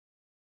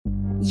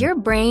Your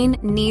brain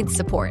needs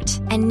support,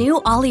 and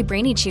new Ollie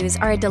Brainy Chews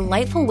are a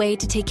delightful way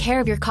to take care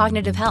of your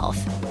cognitive health.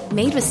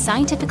 Made with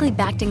scientifically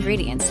backed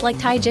ingredients like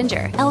Thai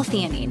ginger,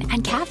 L-theanine,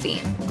 and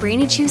caffeine,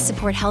 Brainy Chews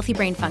support healthy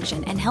brain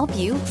function and help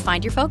you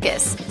find your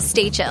focus,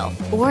 stay chill,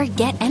 or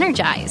get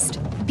energized.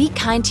 Be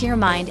kind to your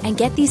mind and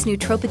get these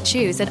nootropic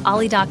chews at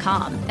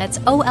ollie.com.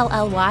 That's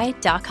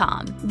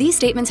OLLY.com. These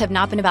statements have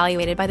not been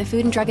evaluated by the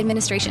Food and Drug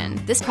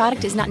Administration. This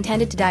product is not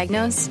intended to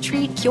diagnose,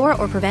 treat, cure,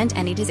 or prevent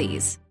any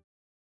disease.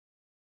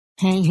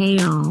 Hey,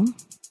 y'all.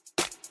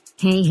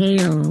 Hey,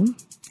 y'all.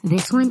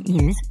 This one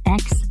is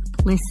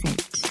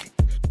explicit.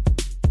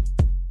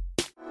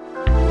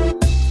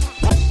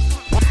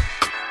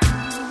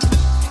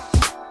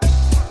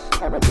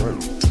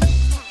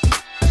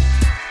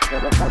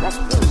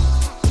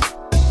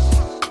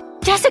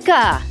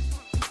 Jessica!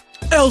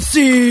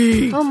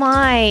 Elsie! Oh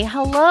my,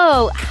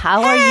 hello.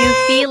 How are you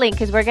feeling?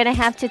 Because we're going to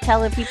have to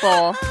tell the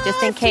people,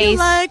 just in case.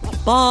 Like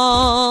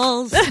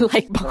balls.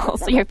 Like balls.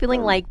 So you're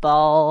feeling like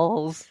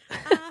balls.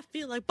 I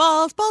feel like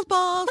balls, but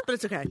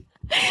it's okay.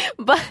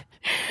 But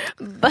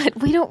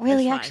we don't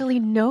really actually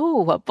know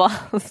what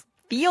balls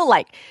feel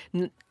like.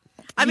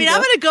 I mean,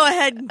 I'm going to go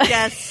ahead and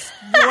guess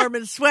warm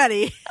and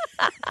sweaty.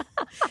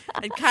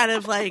 And kind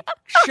of like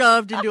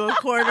shoved into a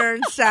corner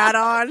and sat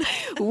on.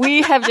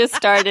 We have just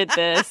started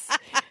this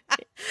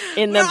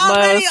in the We're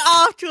already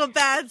off to a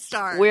bad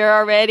start. We're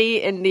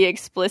already in the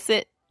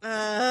explicit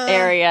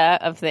area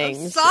of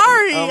things. I'm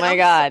sorry. Oh my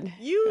God.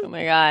 Oh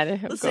my God.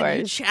 Of listen, course.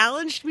 you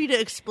challenged me to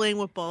explain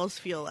what balls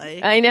feel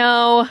like. I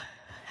know.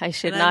 I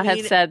should not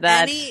have said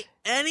that.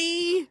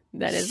 Any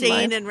that is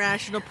sane and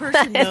rational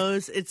person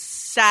knows it's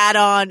sat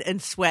on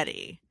and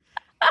sweaty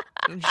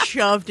and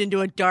shoved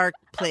into a dark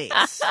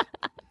place.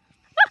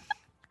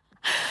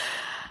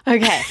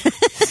 Okay,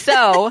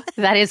 so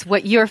that is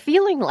what you're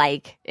feeling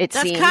like. That's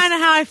kind of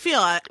how I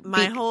feel.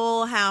 My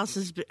whole house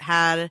has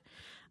had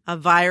a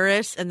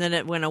virus, and then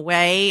it went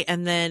away,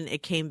 and then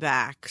it came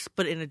back,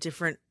 but in a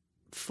different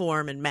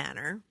form and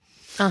manner.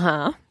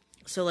 Uh-huh.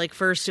 So, like,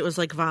 first it was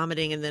like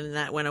vomiting, and then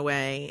that went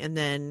away, and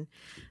then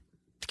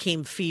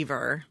came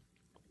fever.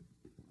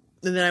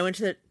 And then I went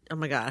to the... Oh,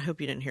 my God, I hope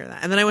you didn't hear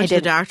that. And then I went to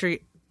the doctor.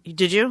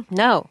 Did you?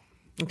 No.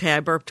 Okay, I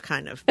burped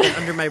kind of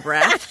under my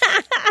breath.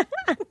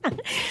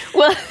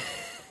 Well...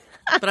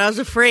 But I was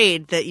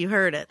afraid that you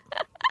heard it.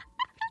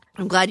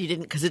 I'm glad you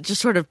didn't, because it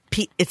just sort of...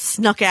 it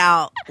snuck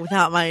out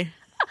without my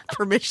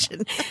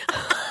permission.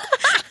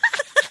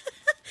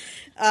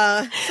 So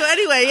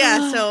anyway,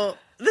 yeah, so...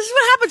 This is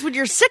what happens when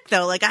you're sick,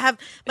 though. Like, I have,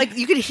 like,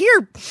 you can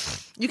hear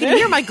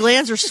my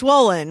glands are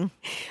swollen.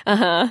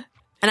 Uh-huh.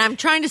 And I'm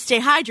trying to stay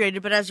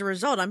hydrated, but as a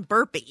result, I'm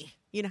burpy.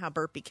 You know how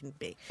burpy can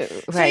be.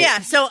 Right. So, yeah.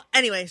 So,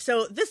 anyway,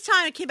 so this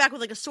time I came back with,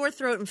 like, a sore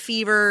throat and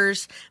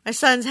fevers. My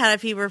son's had a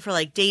fever for,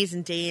 like, days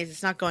and days.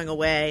 It's not going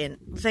away.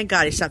 And thank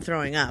God he stopped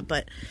throwing up.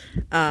 But,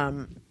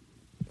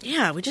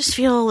 yeah, we just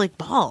feel like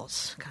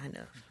balls, kind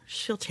of.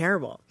 Just feel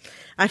terrible.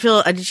 I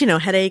just,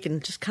 headache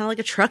and just kind of like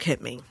a truck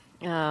hit me.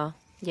 Oh.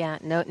 Yeah,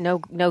 no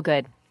good. No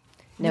good.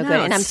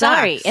 And I'm sucks.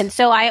 sorry. And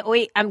so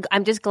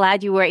I'm just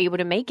glad you were able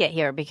to make it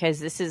here,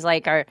 because this is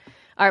like our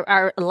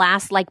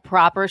last like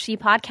proper She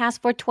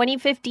podcast for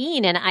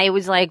 2015, and I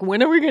was like,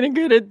 when are we going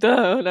to get it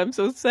done? I'm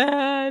so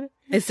sad.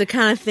 It's the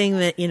kind of thing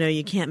that,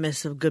 you can't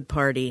miss a good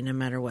party no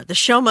matter what. The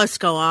show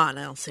must go on,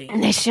 Elsie.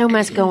 And the show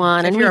must go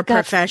on. If you're a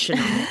professional.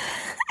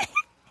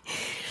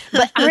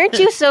 But aren't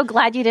you so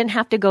glad you didn't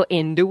have to go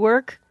into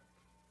work?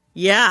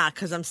 Yeah,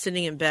 because I'm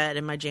sitting in bed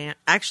in my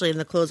actually in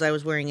the clothes I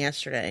was wearing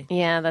yesterday.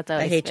 Yeah, that's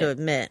always I hate to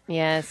admit.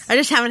 Yes. I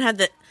just haven't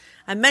had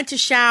I meant to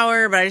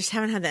shower, but I just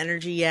haven't had the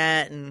energy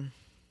yet, and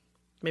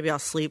maybe I'll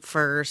sleep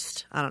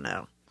first. I don't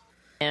know.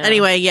 Yeah.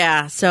 Anyway,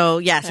 yeah. So,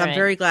 yes, I'm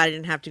very glad I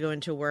didn't have to go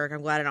into work.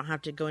 I'm glad I don't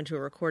have to go into a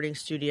recording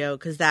studio,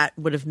 because that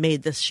would have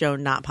made this show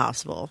not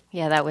possible.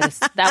 Yeah, that would have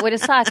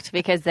sucked,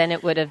 because then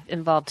it would have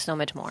involved so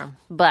much more.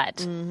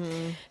 But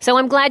so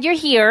I'm glad you're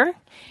here.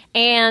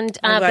 And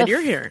I'm glad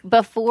you're here.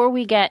 Before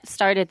we get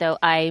started, though,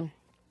 I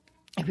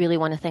really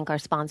want to thank our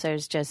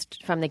sponsors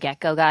just from the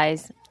get-go,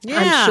 guys. Yeah.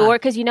 I'm sure,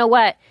 because you know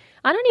what?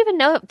 I don't even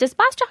know. Does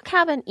Boss Talk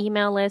have an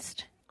email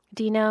list?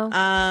 Do you know?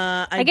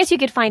 I guess you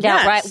could find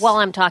out right while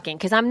I'm talking,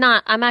 because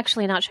I'm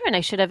actually not sure, and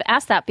I should have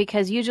asked that,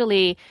 because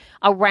usually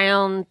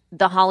around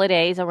the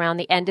holidays, around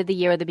the end of the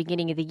year or the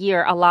beginning of the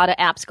year, a lot of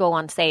apps go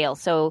on sale.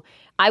 So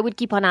I would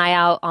keep an eye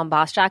out on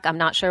Boss Talk. I'm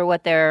not sure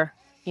what their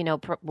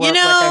what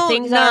their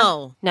things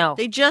are. No.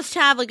 They just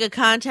have like a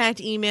contact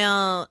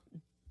email.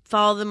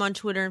 Follow them on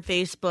Twitter and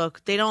Facebook.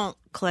 They don't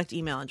collect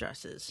email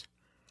addresses.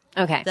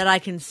 Okay. That I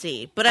can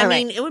see. But I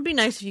mean, it would be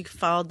nice if you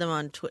followed them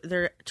on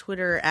their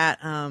Twitter at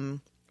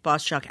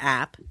Boss Talk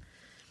app,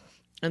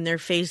 and their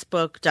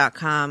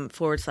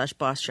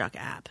Facebook.com/Boss Talk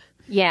app.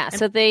 Yeah,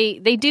 so they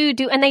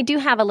do, and they do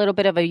have a little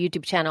bit of a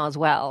YouTube channel as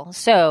well.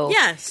 So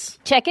yes,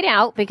 check it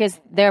out,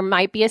 because there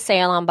might be a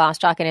sale on Boss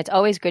Talk, and it's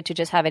always good to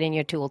just have it in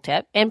your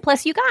tooltip. And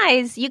plus, you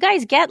guys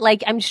get,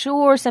 like, I'm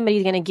sure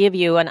somebody's going to give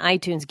you an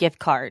iTunes gift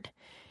card.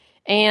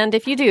 And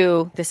if you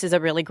do, this is a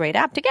really great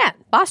app to get,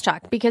 Boss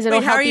Talk, because it'll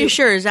help you. How are you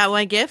sure? Is that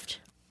my gift?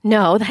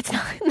 No, that's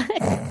not.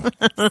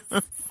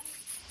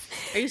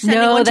 Are you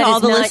sending one to all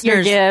the listeners?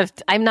 Your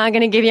gift. I'm not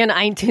going to give you an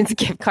iTunes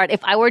gift card.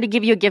 If I were to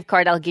give you a gift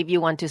card, I'll give you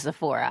one to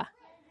Sephora.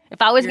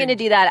 If I was going to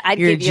do that, I'd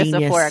give you a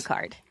Sephora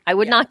card. I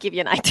would not give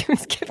you an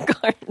iTunes gift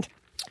card.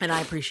 And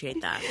I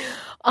appreciate that.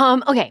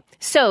 Okay.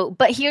 So,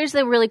 but here's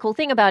the really cool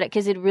thing about it,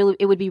 because it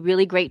would be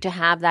really great to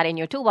have that in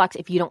your toolbox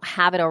if you don't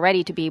have it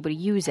already to be able to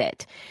use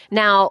it.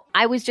 Now,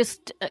 I was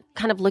just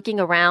kind of looking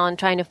around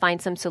trying to find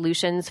some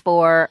solutions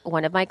for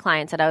one of my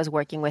clients that I was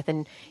working with,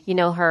 and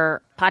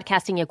her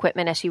podcasting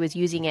equipment as she was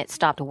using it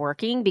stopped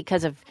working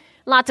because of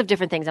lots of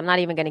different things. I'm not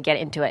even going to get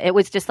into it. It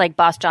was just like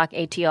BossJock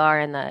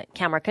ATR and the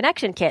camera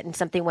connection kit, and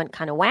something went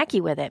kind of wacky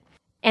with it.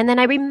 And then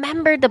I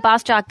remembered the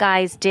BossJock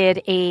guys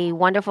did a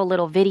wonderful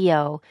little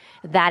video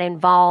that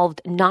involved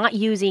not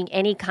using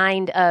any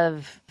kind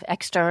of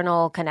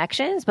external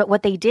connections. But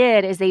what they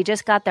did is they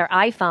just got their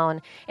iPhone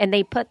and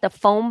they put the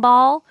foam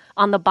ball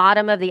on the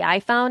bottom of the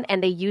iPhone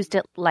and they used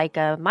it like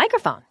a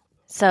microphone.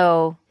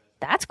 So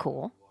that's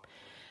cool.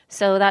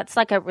 So that's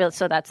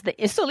that's the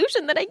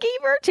solution that I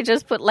gave her, to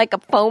just put like a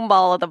foam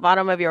ball at the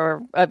bottom of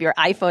your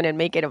iPhone and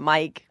make it a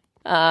mic.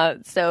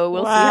 So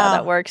we'll see how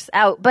that works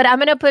out. But I'm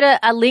going to put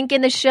a link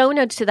in the show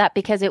notes to that,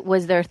 because it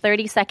was their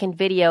 30-second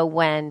video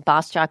when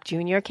BossJock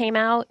Jr. came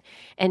out,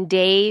 and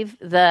Dave,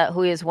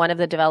 who is one of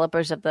the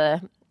developers of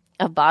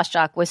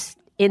BossJock, was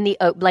in the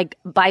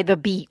by the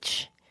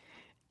beach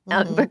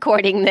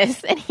recording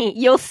this, and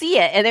you'll see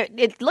it, and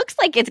it looks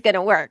like it's going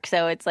to work.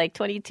 So it's like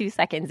 22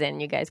 seconds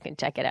in. You guys can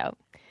check it out.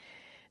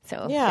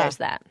 So there's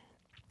that.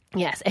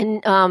 Yes,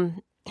 and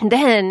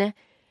then.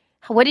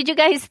 What did you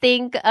guys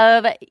think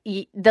of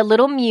the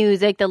little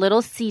music, the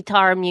little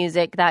sitar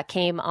music that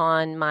came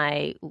on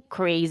my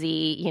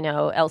crazy,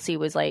 Elsie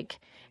was like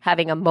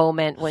having a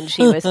moment when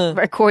she was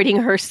recording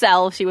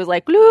herself. She was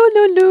like, loo,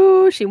 loo,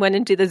 loo. She went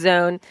into the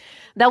zone.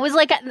 That was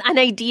like an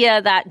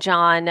idea that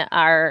John,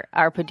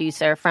 our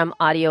producer from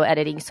Audio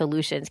Editing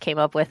Solutions, came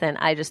up with. And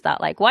I just thought,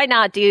 like, why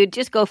not, dude?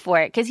 Just go for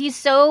it. Because he's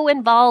so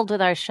involved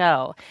with our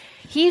show.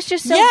 He's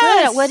just so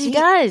good at what he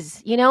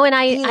does, and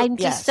I'm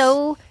just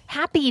so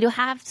happy to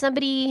have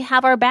somebody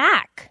have our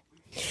back.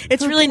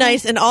 It's really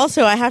nice. And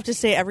also, I have to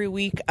say, every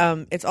week,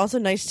 it's also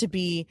nice to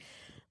be,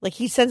 like,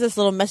 he sends us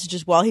little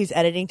messages while he's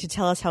editing to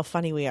tell us how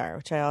funny we are,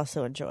 which I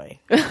also enjoy.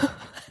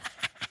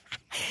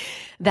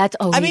 That's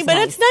always but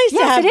it's nice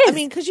to have,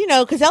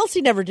 because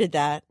Elsie never did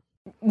that.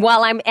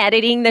 While I'm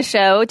editing the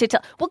show to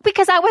tell,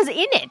 because I was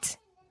in it.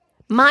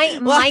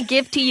 My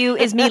gift to you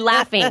is me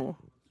laughing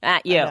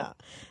at you.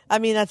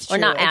 That's true. Or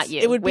not at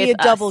you. It would be a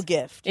double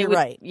gift. You're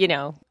right.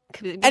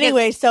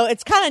 Anyway, so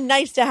it's kind of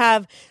nice to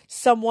have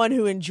someone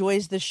who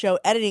enjoys the show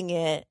editing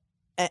it,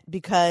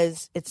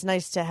 because it's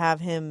nice to have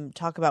him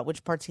talk about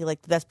which parts he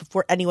liked the best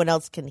before anyone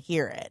else can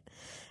hear it.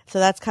 So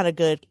that's kind of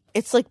good.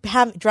 It's like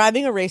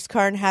driving a race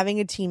car and having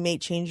a teammate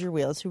change your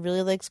wheels who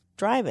really likes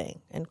driving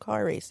and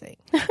car racing.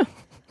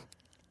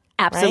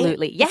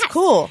 Absolutely. Right? Yes. It's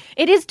cool.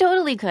 It is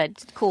totally good.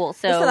 It's cool.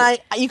 So listen,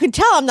 you can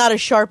tell I'm not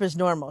as sharp as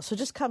normal, so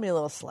just cut me a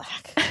little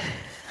slack.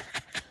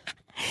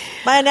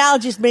 My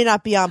analogies may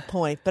not be on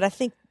point, but I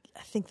think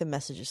the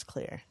message is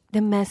clear.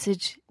 The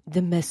message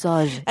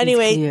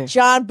anyway, is clear.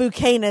 John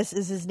Buchanan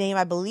is his name.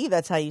 I believe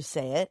that's how you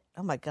say it.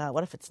 Oh my God,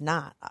 what if it's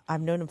not?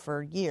 I've known him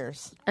for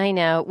years. I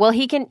know. Well,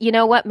 he can, you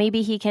know what?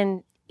 Maybe he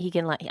can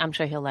I'm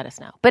sure he'll let us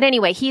know. But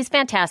anyway, he's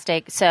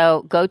fantastic.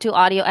 So go to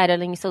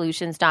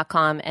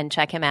audioeditingsolutions.com and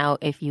check him out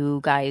if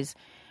you guys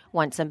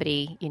want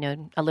somebody,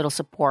 a little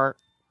support.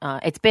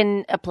 It's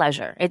been a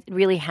pleasure. It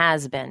really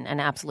has been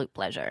an absolute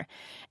pleasure.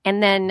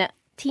 And then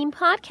Team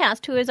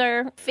Podcast, who is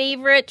our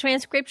favorite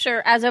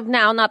transcriptor as of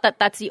now. Not that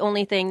that's the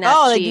only thing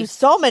that they do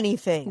so many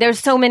things. There's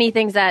so many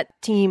things that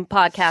Team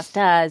Podcast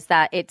does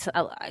that it's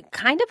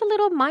kind of a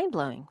little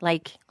mind-blowing.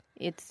 Like,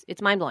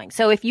 it's mind-blowing.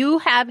 So if you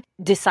have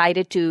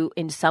decided to,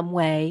 in some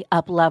way,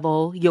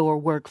 up-level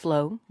your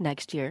workflow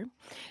next year,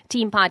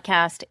 Team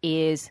Podcast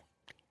is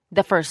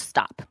the first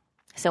stop.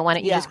 So why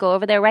don't you just go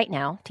over there right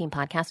now,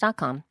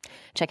 teampodcast.com,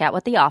 check out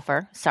what they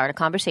offer, start a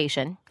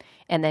conversation,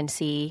 and then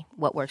see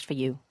what works for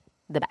you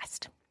the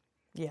best.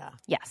 Yeah.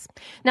 Yes.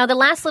 Now, the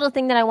last little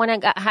thing that I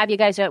want to have you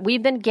guys do,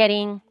 we've been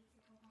getting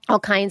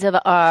all kinds of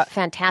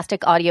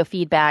fantastic audio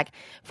feedback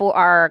for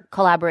our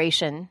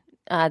collaboration,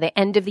 the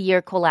end of the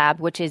year collab,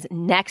 which is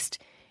next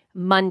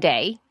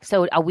Monday.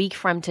 So a week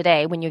from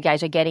today, when you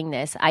guys are getting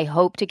this, I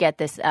hope to get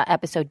this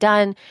episode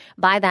done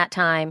by that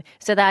time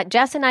so that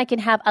Jess and I can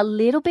have a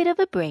little bit of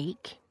a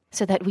break,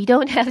 so that we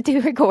don't have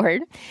to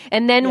record.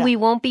 And then we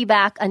won't be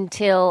back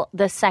until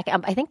the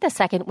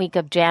second week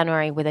of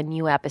January with a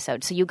new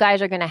episode. So you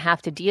guys are going to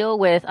have to deal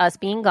with us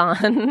being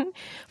gone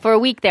for a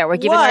week there. We're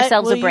giving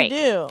ourselves a break.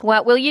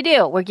 What will you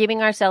do? We're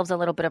giving ourselves a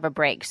little bit of a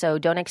break. So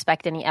don't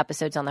expect any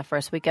episodes on the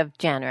first week of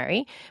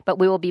January. But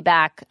we will be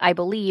back, I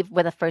believe,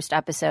 with a first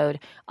episode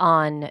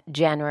on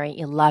January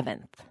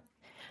 11th.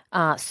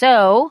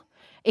 So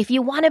if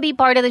you want to be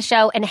part of the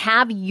show and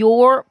have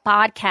your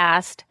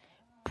podcast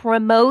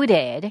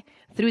promoted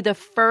through the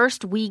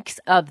first weeks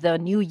of the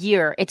new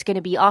year, it's going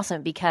to be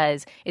awesome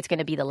because it's going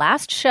to be the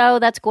last show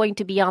that's going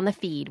to be on the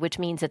feed, which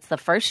means it's the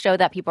first show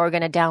that people are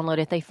going to download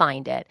if they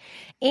find it.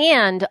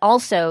 And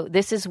also,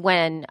 this is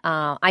when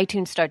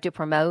iTunes start to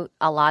promote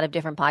a lot of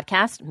different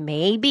podcasts.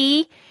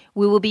 Maybe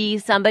we will be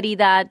somebody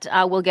that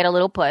will get a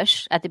little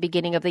push at the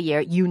beginning of the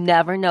year. You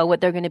never know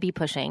what they're going to be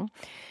pushing.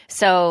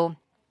 So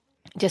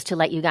just to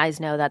let you guys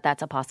know that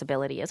that's a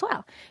possibility as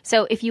well.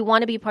 So if you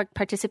want to be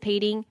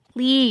participating,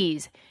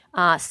 please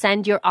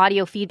send your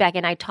audio feedback.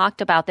 And I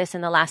talked about this in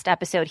the last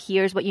episode.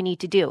 Here's what you need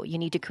to do. You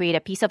need to create a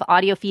piece of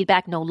audio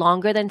feedback no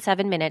longer than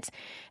 7 minutes.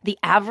 The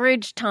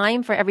average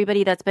time for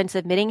everybody that's been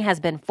submitting has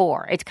been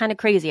 4. It's kind of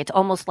crazy. It's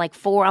almost like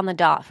 4 on the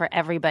dot for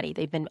everybody.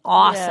 They've been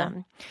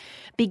awesome. Yeah.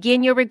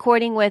 Begin your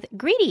recording with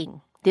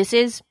greeting. This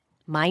is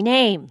my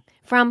name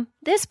from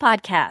this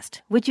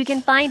podcast, which you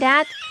can find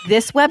at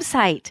this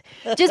website.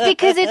 Just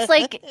because it's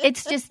like,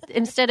 it's just,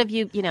 instead of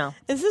you know.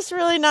 Is this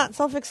really not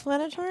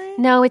self-explanatory?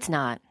 No, it's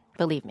not.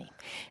 Believe me.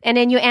 And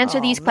then you answer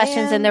these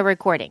questions in the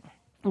recording.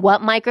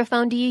 What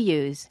microphone do you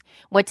use?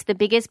 What's the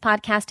biggest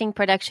podcasting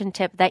production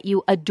tip that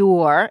you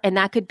adore? And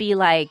that could be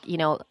like,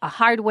 a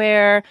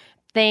hardware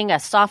thing, a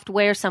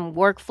software, some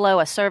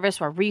workflow, a service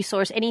or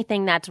resource,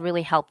 anything that's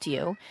really helped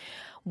you.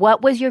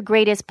 What was your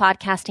greatest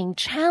podcasting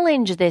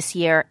challenge this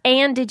year,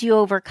 and did you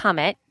overcome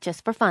it,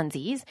 just for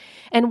funsies?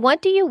 And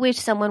what do you wish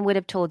someone would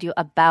have told you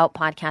about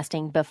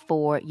podcasting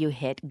before you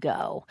hit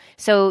go?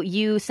 So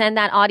you send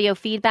that audio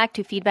feedback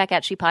to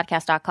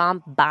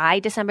feedback@shepodcast.com by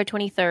December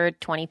 23rd,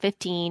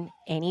 2015,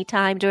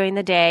 anytime during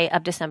the day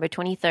of December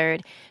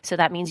 23rd. So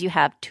that means you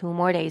have 2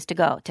 more days to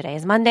go. Today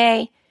is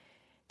Monday,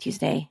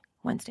 Tuesday,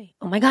 Wednesday.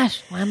 Oh my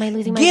gosh, why am I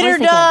losing my voice again?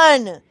 Get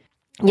her done!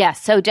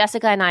 Yes, so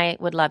Jessica and I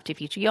would love to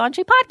feature you on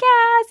She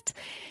Podcast.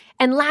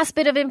 And last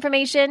bit of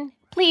information,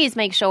 please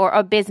make sure,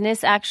 or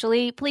business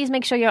actually, please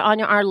make sure you're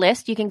on our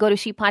list. You can go to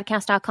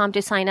shepodcast.com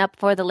to sign up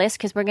for the list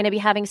because we're going to be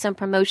having some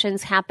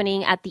promotions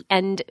happening at the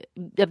end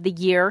of the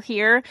year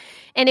here.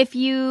 And if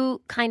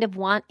you kind of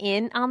want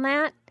in on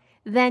that,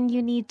 then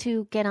you need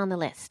to get on the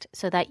list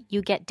so that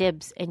you get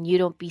dibs and you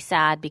don't be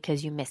sad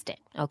because you missed it.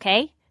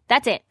 Okay?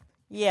 That's it.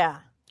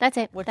 Yeah. That's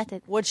it. That's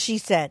it. What she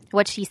said.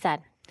 What she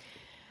said.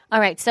 All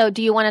right, so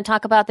do you want to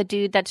talk about the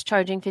dude that's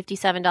charging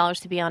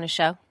 $57 to be on his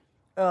show?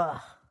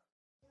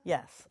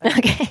 Yes.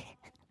 Okay.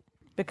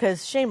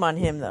 Because shame on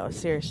him, though,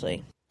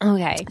 seriously.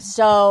 Okay.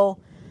 So,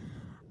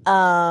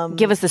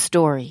 give us the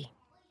story.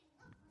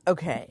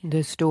 Okay.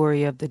 The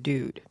story of the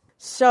dude.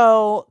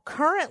 So,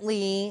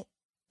 currently,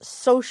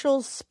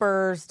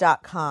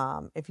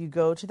 socialspurs.com, if you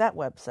go to that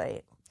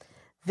website,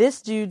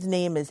 this dude's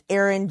name is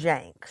Aaron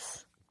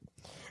Jenks.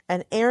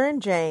 And Aaron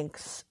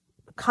Jenks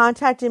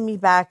contacted me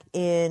back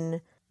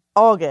in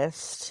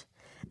August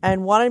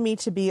and wanted me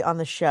to be on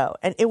the show.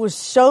 And it was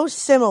so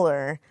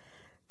similar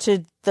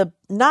to the,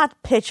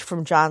 not pitch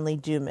from John Lee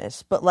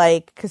Dumas, but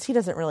like, because he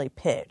doesn't really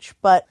pitch.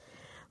 But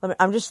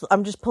I'm just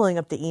pulling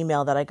up the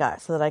email that I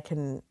got so that I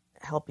can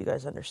help you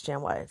guys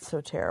understand why it's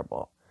so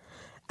terrible.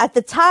 At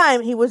the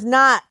time, he was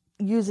not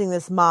using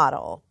this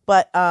model.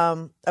 But,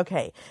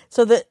 okay.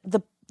 So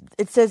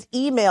it says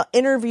email,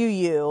 interview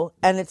you,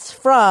 and it's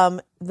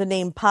from the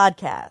name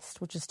podcast,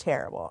 which is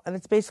terrible. And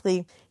it's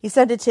basically, he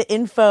sent it to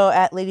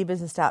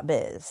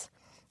info@ladybusiness.biz.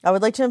 I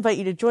would like to invite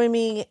you to join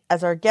me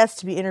as our guest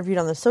to be interviewed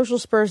on the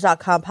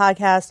socialspurs.com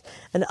podcast,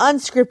 an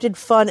unscripted,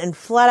 fun, and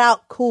flat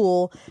out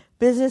cool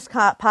business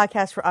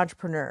podcast for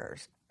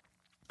entrepreneurs.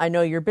 I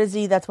know you're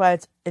busy. That's why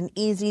it's an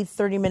easy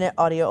 30-minute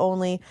audio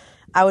only.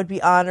 I would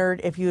be honored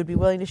if you would be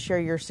willing to share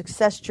your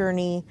success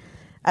journey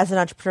as an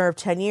entrepreneur of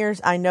 10 years.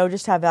 I know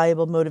just how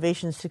valuable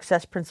motivation,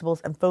 success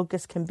principles, and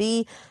focus can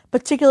be,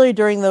 particularly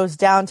during those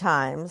down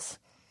times.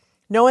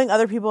 Knowing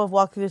other people have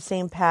walked through the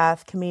same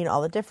path can mean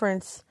all the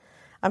difference.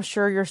 I'm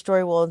sure your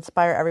story will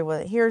inspire everyone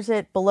that hears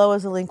it. Below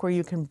is a link where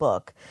you can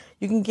book.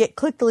 You can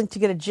click the link to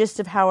get a gist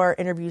of how our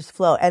interviews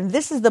flow. And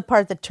this is the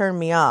part that turned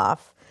me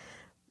off.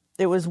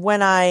 It was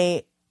when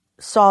I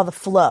saw the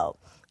flow.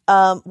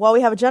 While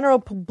we have a general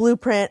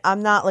blueprint,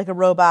 I'm not like a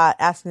robot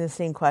asking the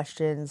same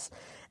questions.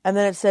 And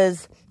then it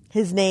says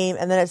his name,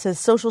 and then it says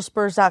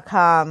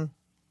socialspurs.com,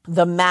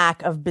 the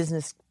Mac of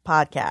business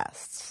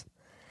podcasts.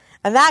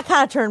 And that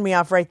kind of turned me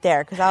off right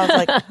there because I was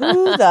like,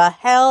 who the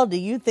hell do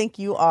you think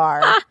you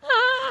are?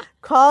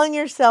 Calling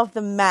yourself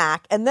the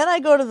Mac. And then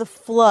I go to the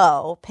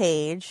Flow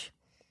page,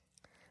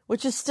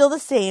 which is still the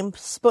same,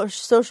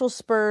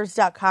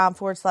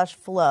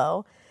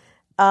 socialspurs.com/flow.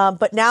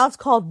 But now it's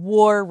called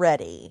War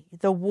Ready,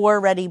 the War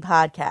Ready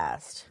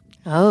podcast.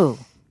 Oh.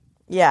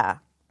 Yeah.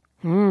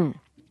 And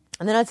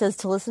then it says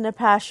to listen to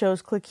past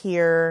shows, click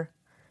here.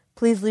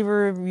 Please leave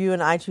a review in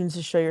iTunes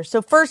to show your... So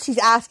first he's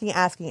asking.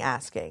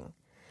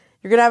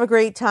 You're going to have a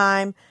great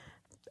time.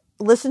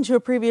 Listen to a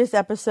previous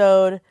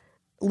episode.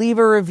 Leave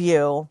a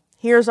review.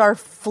 Here's our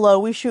flow.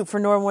 We shoot for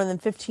no more than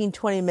 15,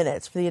 20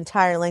 minutes for the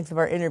entire length of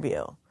our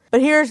interview.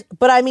 But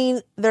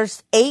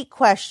there's 8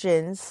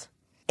 questions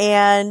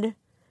and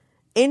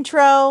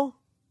intro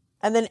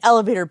and then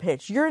elevator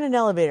pitch. You're in an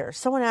elevator.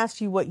 Someone asks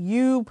you what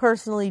you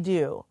personally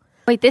do.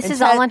 Wait, this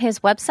is all on his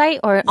website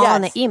or all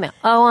on the email?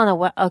 Oh, on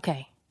the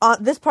okay.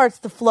 This part's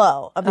the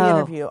flow of the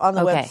interview on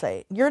the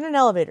website. You're in an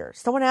elevator.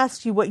 Someone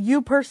asks you what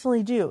you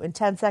personally do in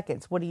 10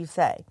 seconds. What do you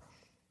say?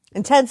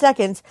 In 10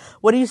 seconds,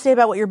 what do you say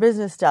about what your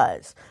business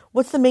does?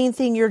 What's the main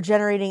thing you're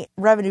generating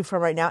revenue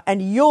from right now?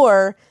 And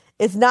your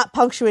is not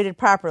punctuated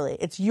properly.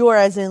 It's your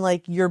as in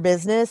like your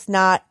business,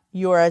 not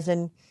your as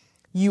in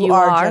you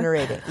are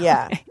generating.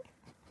 Yeah.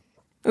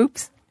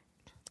 Oops.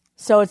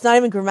 So it's not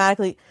even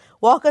grammatically.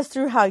 Walk us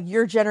through how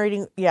you're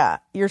generating,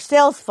 your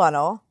sales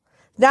funnel.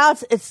 Now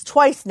it's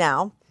twice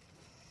now.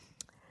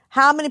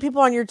 How many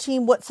people on your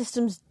team? What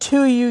systems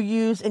do you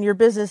use in your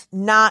business?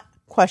 Not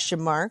question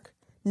mark.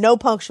 No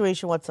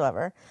punctuation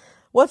whatsoever.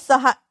 What's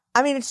the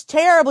it's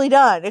terribly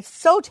done. It's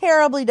so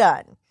terribly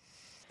done.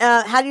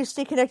 How do you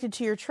stay connected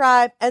to your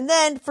tribe? And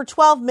then for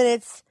 12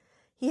 minutes,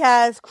 he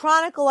has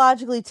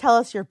chronologically tell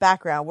us your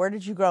background. Where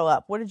did you grow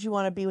up? What did you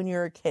want to be when you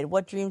were a kid?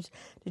 What dreams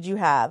did you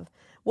have?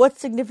 What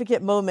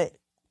significant moment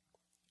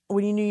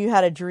when you knew you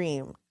had a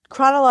dream?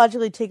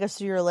 Chronologically take us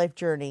through your life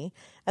journey.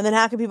 And then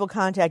how can people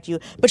contact you?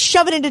 But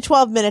shove it into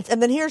 12 minutes.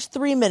 And then here's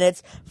 3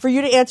 minutes for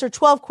you to answer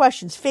 12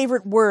 questions.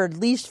 Favorite word,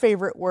 least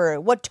favorite word.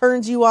 What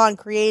turns you on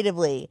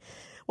creatively?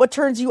 What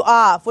turns you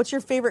off? What's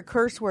your favorite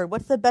curse word?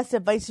 What's the best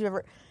advice you've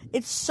ever...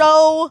 It's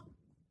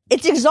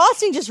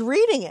exhausting just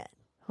reading it.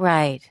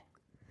 Right.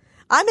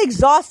 I'm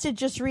exhausted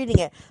just reading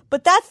it.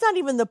 But that's not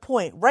even the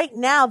point. Right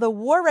now, the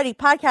War Ready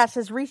podcast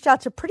has reached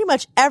out to pretty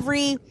much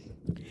every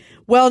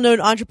well-known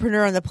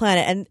entrepreneur on the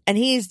planet. And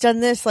he's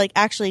done this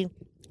actually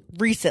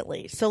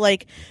recently. So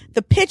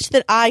the pitch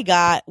that I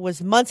got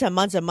was months and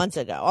months and months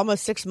ago,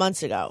 almost 6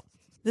 months ago.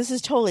 This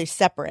is totally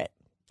separate.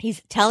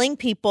 He's telling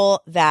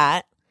people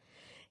that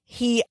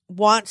he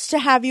wants to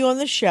have you on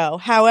the show.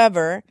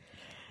 However,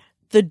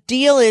 the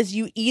deal is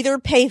you either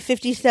pay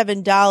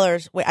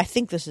 $57. Wait, I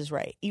think this is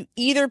right. You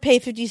either pay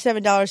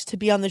 $57 to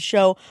be on the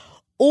show,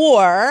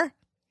 or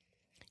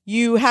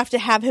you have to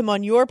have him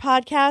on your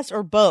podcast,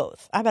 or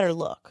both. I better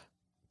look.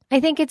 I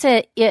think it's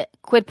a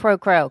quid pro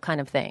quo kind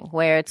of thing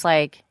where it's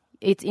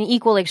it's an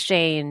equal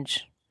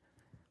exchange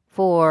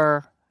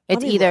for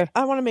it's either. Look.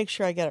 I want to make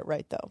sure I get it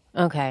right though.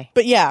 Okay.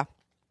 But yeah,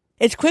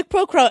 it's quid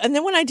pro quo. And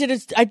then when I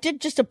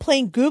did just a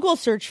plain Google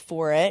search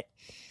for it.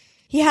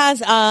 He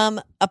has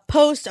a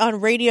post on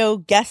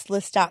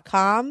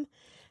radioguestlist.com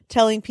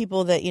telling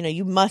people that,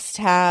 you must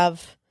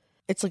have,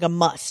 it's like a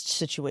must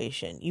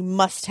situation. You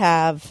must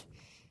have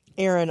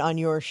Aaron on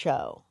your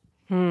show.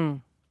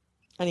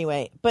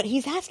 Anyway, but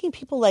he's asking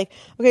people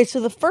okay, so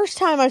the first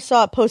time I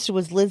saw it posted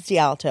was Liz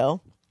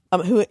D'Alto,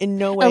 who in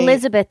no way...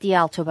 Elizabeth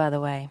D'Alto, by the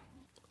way.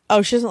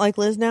 Oh, she doesn't like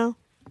Liz now?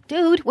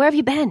 Dude, where have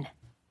you been?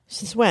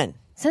 Since when?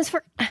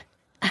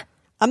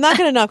 I'm not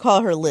going to not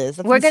call her Liz.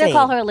 That's We're going to insane.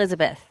 call her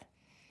Elizabeth.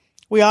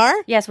 We are?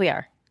 Yes, we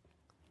are.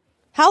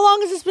 How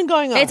long has this been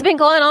going on? It's been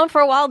going on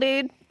for a while,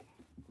 dude.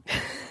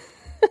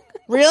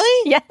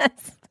 Really?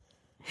 Yes.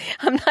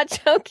 I'm not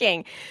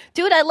joking.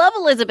 Dude, I love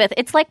Elizabeth.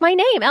 It's like my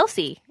name,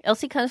 Elsie.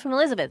 Elsie comes from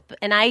Elizabeth.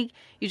 And I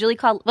usually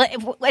call...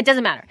 Well, it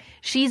doesn't matter.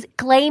 She's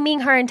claiming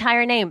her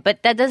entire name,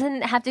 but that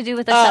doesn't have to do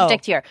with the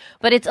subject here.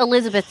 But it's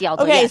Elizabeth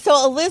D'Alto. Okay, yes.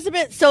 So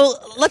Elizabeth... So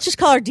let's just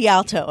call her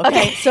D'Alto.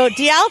 Okay. So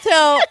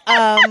D'Alto...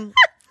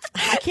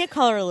 I can't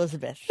call her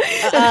Elizabeth.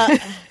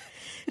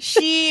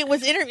 She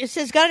was interviewed. It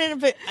says got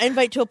an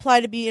invite to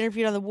apply to be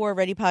interviewed on the War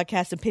Ready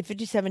podcast and pay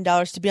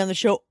 $57 to be on the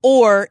show,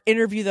 or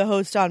interview the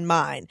host on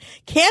mine.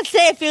 Can't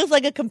say it feels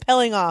like a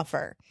compelling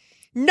offer.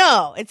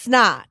 No, it's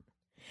not.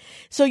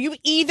 So you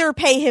either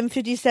pay him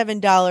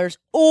 $57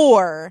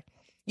 or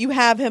you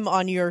have him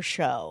on your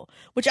show,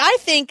 which I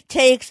think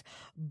takes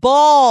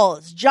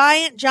balls,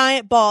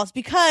 giant balls,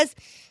 because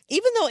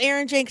even though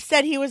Aaron Jenks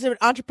said he was an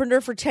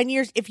entrepreneur for 10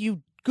 years, if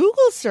you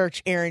Google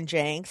search Aaron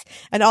Jenks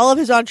and all of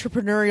his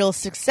entrepreneurial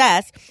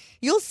success,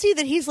 you'll see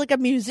that he's like a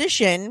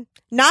musician,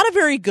 not a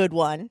very good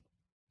one.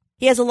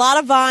 He has a lot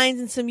of Vines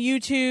and some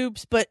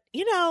YouTubes, but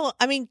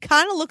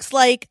kind of looks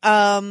like,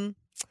 oh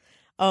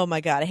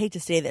my God, I hate to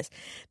say this.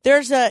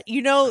 There's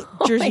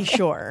Jersey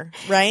Shore,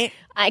 right?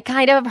 I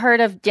kind of heard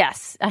of,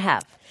 yes, I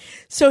have.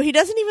 So he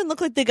doesn't even look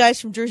like the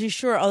guys from Jersey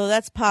Shore, although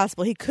that's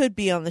possible. He could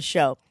be on the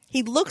show.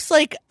 He looks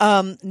like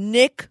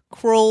Nick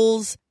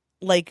Kroll's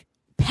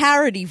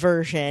parody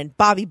version,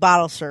 Bobby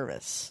Bottle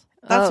Service.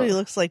 That's what he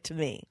looks like to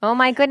me. Oh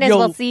my goodness.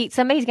 Well, see,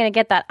 somebody's going to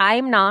get that.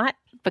 I'm not,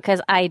 because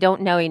I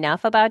don't know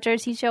enough about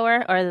Jersey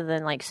Shore other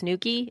than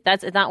Snooki.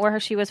 That's not where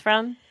she was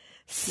from.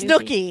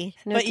 Snooki.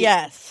 But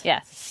yes.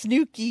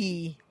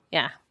 Snooki.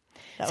 Yeah.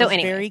 That was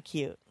anyway. Very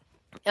cute.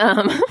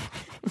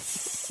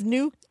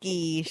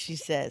 Snooki, she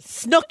says.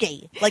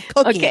 Snooki, like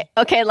cookie.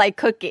 Okay, like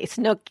cookie.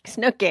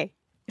 Snooki.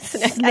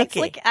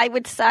 I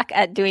would suck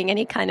at doing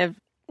any kind of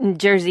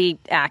Jersey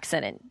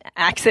accident.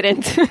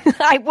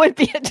 I would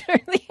be a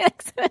Jersey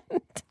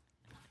accident.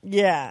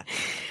 Yeah.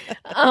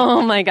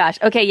 Oh my gosh.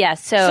 Okay,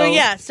 yes. So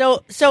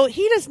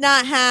he does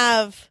not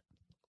have.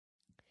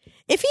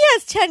 If he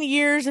has 10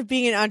 years of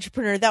being an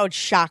entrepreneur, that would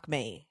shock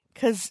me,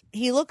 because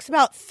he looks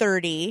about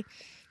 30,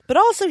 but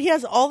also he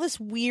has all this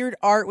weird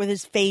art with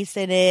his face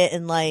in it,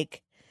 and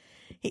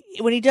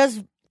when he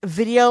does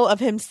video of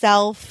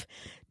himself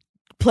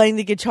playing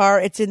the guitar.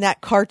 It's in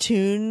that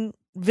cartoon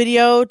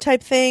video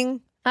type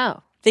thing.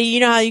 Oh.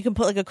 You know how you can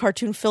put like a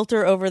cartoon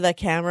filter over the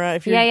camera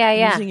if you're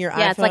using your iPhone?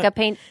 Yeah, it's like a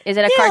paint. Is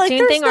it a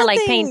cartoon thing or like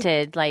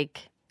painted, like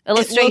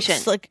illustration?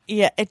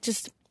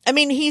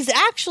 He's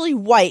actually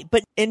white,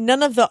 but in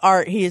none of the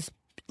art he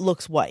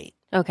looks white.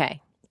 Okay.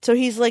 So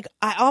he's like,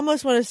 I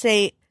almost want to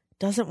say,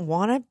 doesn't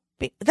want to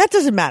be. That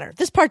doesn't matter.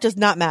 This part does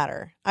not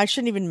matter. I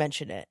shouldn't even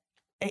mention it.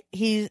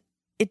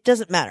 It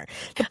doesn't matter.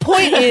 The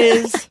point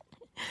is,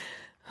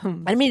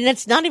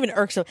 it's not even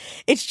irksome.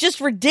 It's just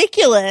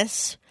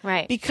ridiculous.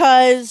 Right.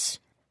 Because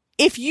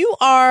if you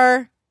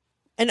are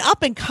an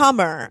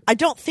up-and-comer, I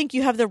don't think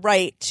you have the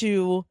right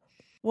to,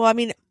 who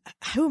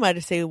am I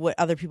to say what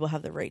other people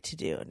have the right to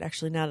do? And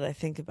actually, now that I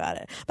think about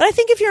it. But I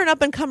think if you're an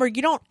up-and-comer,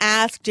 you don't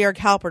ask Derek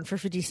Halpern for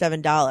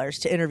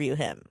 $57 to interview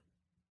him.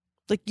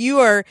 Like,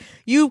 you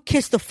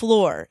kiss the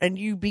floor and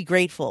you be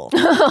grateful.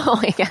 Oh,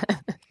 my God.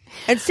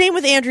 And same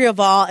with Andrea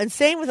Vahl, and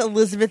same with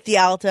Elizabeth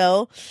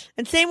D'Alto,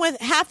 and same with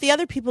half the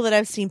other people that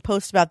I've seen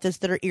post about this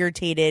that are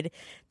irritated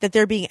that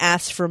they're being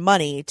asked for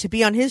money to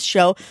be on his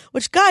show,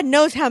 which God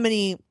knows how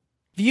many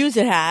views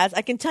it has.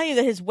 I can tell you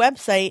that his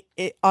website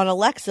on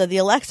Alexa, the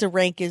Alexa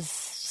rank is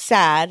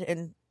sad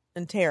and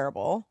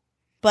terrible.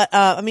 But,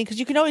 because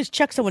you can always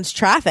check someone's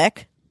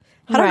traffic.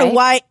 I don't know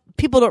why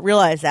people don't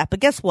realize that. But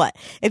guess what?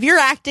 If you're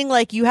acting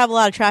like you have a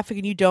lot of traffic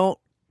and you don't,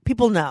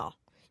 people know.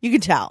 You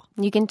can tell.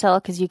 You can tell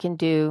because you can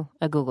do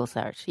a Google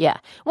search. Yeah.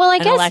 Well, I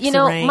guess,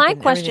 my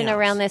question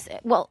around this,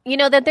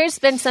 that there's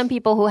been some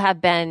people who have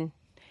been,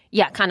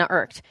 kind of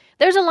irked.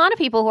 There's a lot of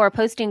people who are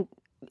posting,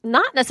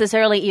 not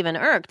necessarily even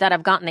irked, that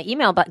have gotten the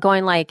email, but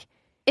going like,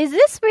 is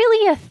this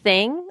really a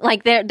thing?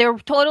 Like they're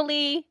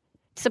totally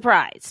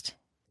surprised.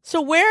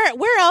 So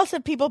where else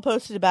have people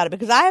posted about it?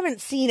 Because I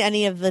haven't seen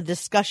any of the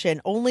discussion,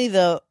 only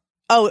the...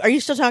 Oh, are you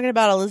still talking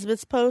about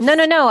Elizabeth's post?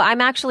 No.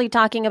 I'm actually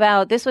talking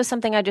about, this was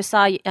something I just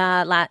saw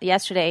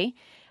yesterday.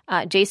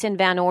 Jason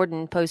Van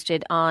Orden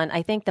posted on,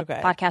 I think, the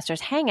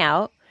Podcasters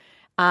Hangout.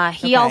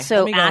 He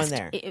also asked,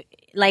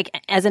 like,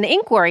 as an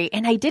inquiry,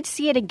 and I did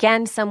see it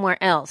again somewhere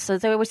else. So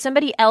there was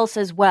somebody else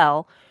as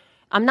well.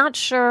 I'm not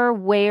sure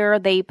where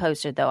they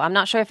posted, though. I'm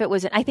not sure if it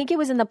was, I think it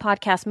was in the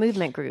Podcast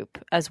Movement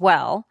group as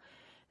well,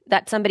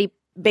 that somebody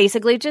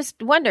basically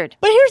just wondered.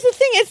 But here's the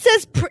thing. It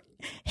says...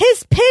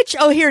 his pitch,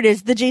 here it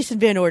is, the Jason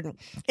Van Orden.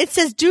 It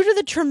says, due to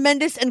the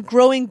tremendous and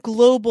growing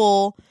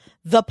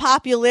the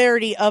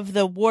popularity of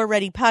the War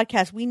Ready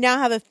podcast, we now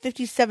have a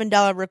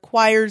 $57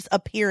 requires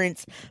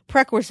appearance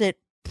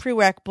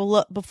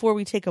prereq before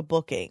we take a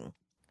booking.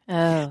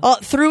 Oh.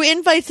 Through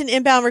invites and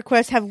inbound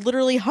requests, have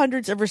literally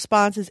hundreds of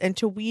responses, and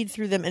to weed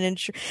through them and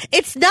ensure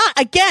it's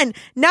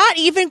not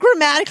even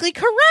grammatically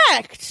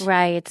correct.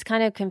 Right. It's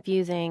kind of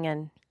confusing,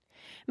 and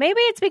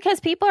maybe it's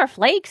because people are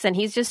flakes and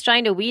he's just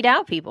trying to weed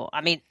out people.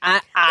 I mean, I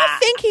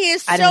think he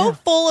is so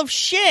full of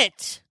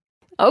shit.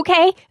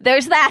 Okay,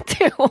 there's that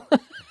too.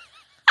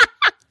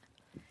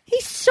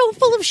 He's so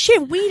full of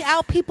shit. Weed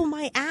out people,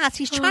 my ass.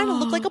 He's trying to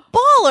look like a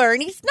baller,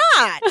 and he's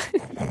not.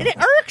 And it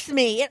irks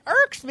me.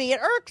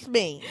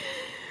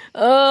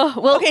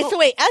 Well, okay, so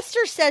wait.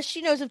 Esther says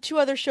she knows of 2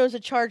 other shows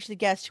that charge the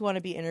guests who want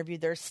to be interviewed.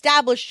 They're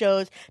established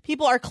shows.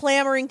 People are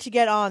clamoring to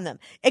get on them.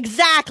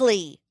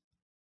 Exactly.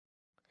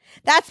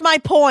 That's my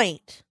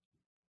point.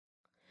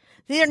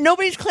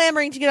 Nobody's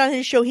clamoring to get on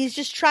his show. He's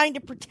just trying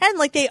to pretend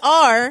like they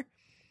are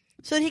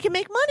so that he can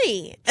make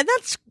money. And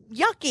that's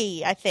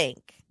yucky, I think.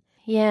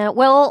 Yeah,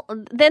 well,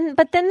 then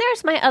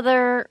there's my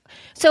other...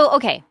 So,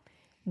 okay.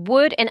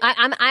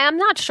 I'm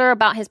not sure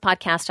about his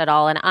podcast at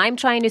all, and I'm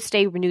trying to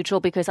stay neutral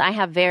because I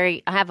have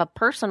a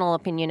personal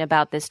opinion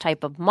about this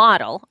type of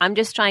model. I'm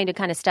just trying to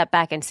kind of step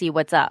back and see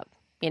what's up,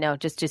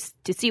 just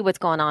to see what's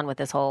going on with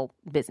this whole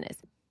business.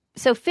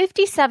 So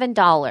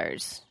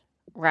 $57,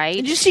 right?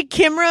 Did you see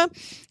Kimra?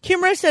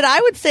 Kimra said, I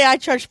would say I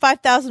charge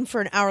 $5,000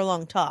 for an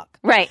hour-long talk.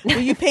 Right. Will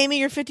you pay me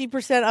your 50%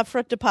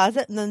 upfront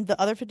deposit and then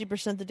the other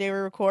 50% the day we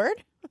record?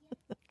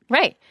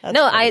 Right.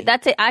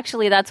 That's it.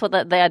 Actually, that's what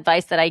the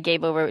advice that I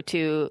gave over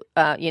to,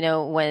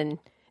 when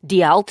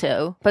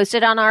D'Alto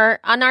posted on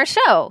our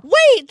show.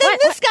 Wait, then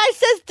this guy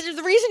says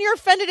the reason you're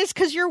offended is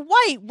because you're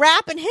white.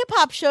 Rap and hip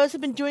hop shows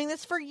have been doing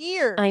this for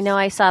years. I know,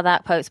 I saw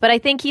that post, but I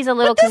think he's a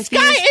little confused. This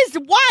guy is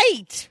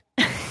white.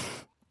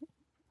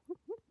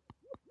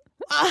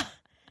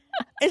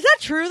 Is that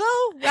true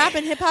though? Rap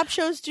and hip hop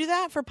shows do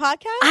that for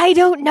podcasts? I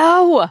don't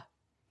know.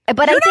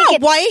 But you're I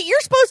think not white. You're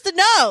supposed to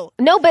know.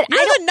 No, but you're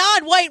the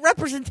non-white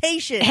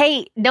representation.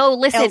 Hey, no,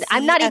 listen. LC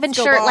I'm not even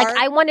sure. Escobar. Like,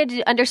 I wanted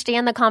to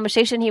understand the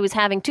conversation he was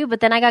having too, but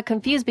then I got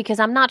confused because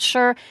I'm not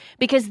sure.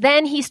 Because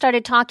then he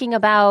started talking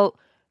about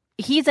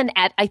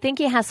I think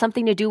it has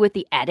something to do with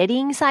the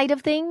editing side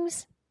of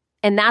things,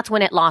 and that's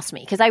when it lost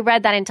me because I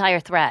read that entire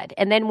thread,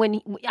 and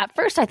then at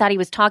first I thought he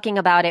was talking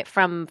about it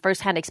from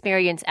firsthand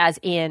experience, as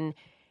in,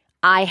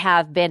 I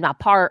have been a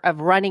part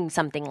of running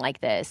something like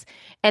this.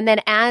 And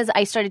then as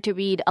I started to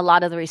read a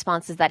lot of the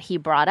responses that he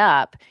brought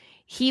up,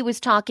 he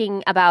was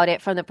talking about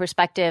it from the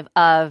perspective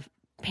of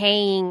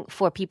paying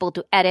for people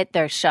to edit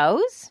their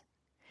shows.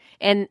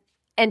 And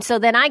And so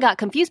then I got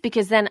confused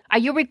because then are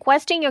you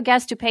requesting your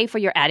guest to pay for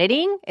your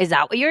editing? Is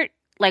that what you're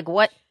like?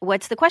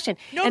 What's the question?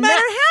 No matter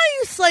how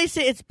you slice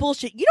it, it's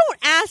bullshit. You don't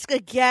ask a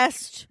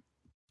guest.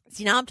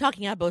 See, now I'm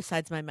talking out both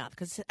sides of my mouth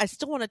because I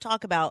still want to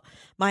talk about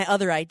my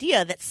other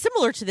idea that's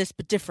similar to this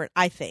but different,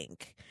 I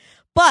think.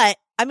 But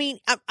I mean,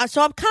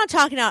 so I'm kind of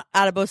talking out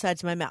of both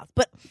sides of my mouth.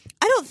 But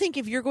I don't think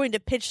if you're going to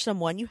pitch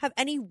someone, you have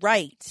any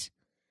right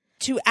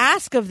to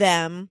ask of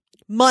them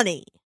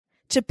money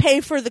to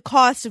pay for the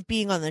cost of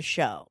being on the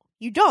show.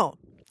 You don't.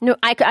 No,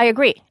 I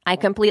agree. I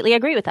completely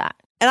agree with that.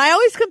 And I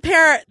always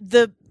compare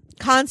the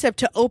concept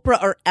to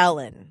Oprah or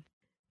Ellen.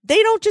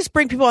 They don't just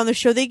bring people on the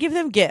show. They give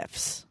them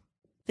gifts.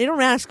 They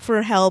don't ask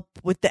for help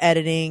with the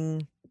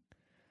editing.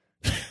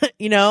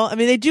 You know, I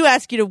mean, they do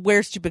ask you to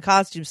wear stupid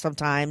costumes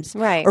sometimes,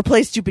 right? Or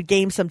play stupid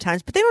games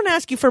sometimes, but they don't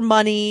ask you for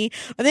money,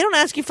 and they don't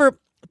ask you for,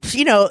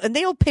 you know, and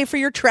they'll pay for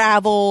your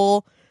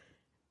travel.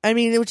 I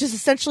mean, which is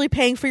essentially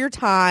paying for your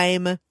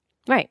time,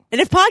 right?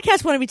 And if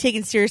podcasts want to be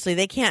taken seriously,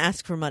 they can't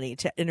ask for money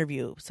to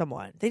interview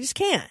someone. They just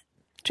can't.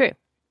 True.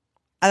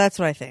 That's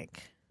what I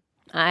think.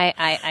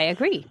 I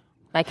agree.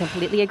 I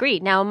completely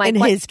agree. Now,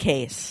 his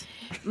case,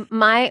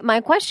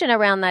 my question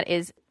around that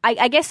is,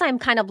 I guess I'm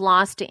kind of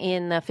lost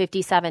in the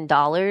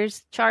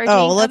 $57 charging.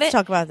 Oh, well, let's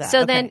talk about that.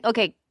 So then,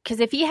 because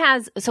if he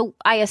has,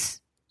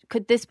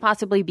 could this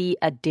possibly be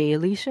a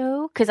daily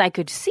show? Because I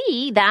could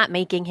see that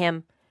making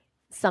him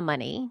some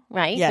money,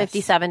 right? Yes.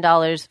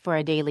 $57 for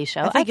a daily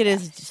show. I think it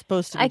is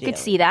supposed to be daily. Could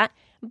see that.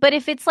 But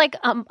if it's like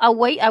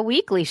a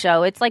weekly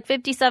show, it's like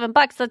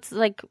 $57. That's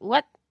like,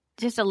 what?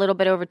 Just a little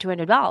bit over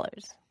 $200.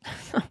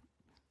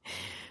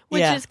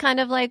 Which is kind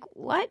of like,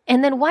 what?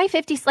 And then why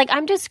 50? Like,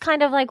 I'm just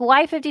kind of like,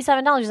 why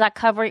 $57? Is that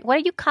covering? What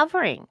are you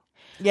covering?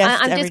 Yes,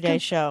 I'm everyday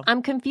show.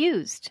 I'm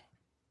confused.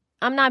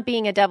 I'm not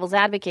being a devil's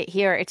advocate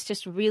here. It's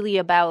just really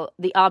about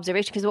the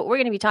observation, because what we're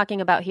going to be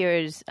talking about here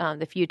is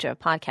the future of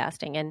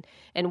podcasting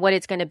and what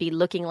it's going to be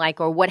looking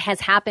like, or what has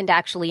happened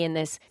actually in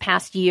this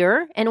past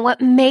year, and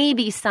what may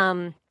be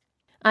some,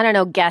 I don't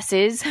know,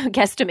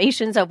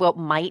 guesstimations of what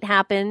might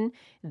happen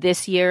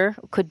this year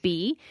could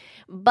be.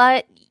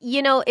 But,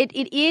 you know,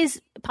 it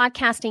is,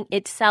 podcasting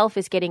itself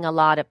is getting a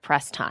lot of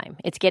press time.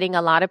 It's getting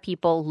a lot of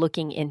people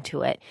looking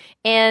into it.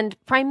 And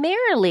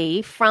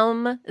primarily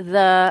from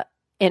the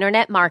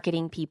internet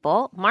marketing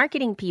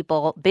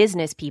people,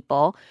 business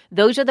people,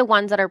 those are the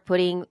ones that are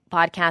putting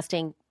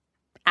podcasting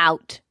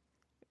out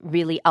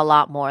really a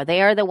lot more.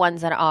 They are the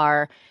ones that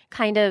are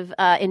kind of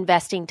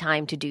investing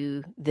time to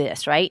do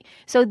this, right?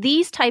 So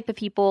these type of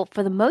people,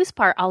 for the most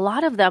part, a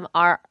lot of them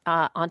are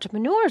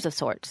entrepreneurs of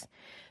sorts.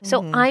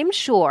 So I'm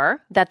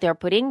sure that they're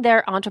putting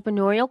their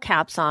entrepreneurial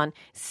caps on,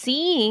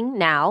 seeing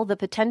now the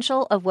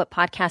potential of what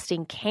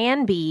podcasting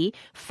can be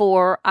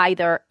for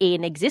either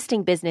an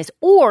existing business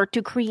or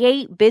to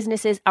create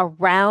businesses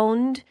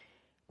around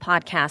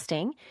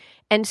podcasting.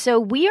 And so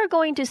we are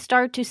going to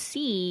start to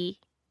see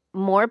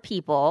more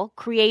people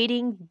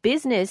creating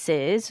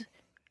businesses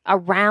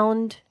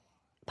around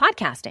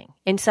podcasting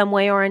in some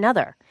way or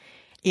another.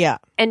 Yeah.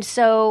 And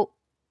so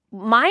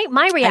my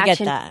reaction, I get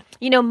that.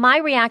 You know, my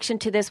reaction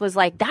to this was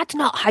like, that's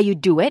not how you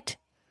do it.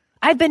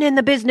 I've been in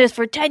the business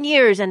for 10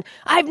 years and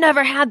I've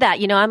never had that.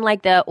 You know, I'm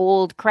like the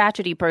old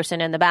crotchety person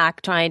in the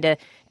back trying to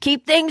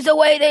keep things the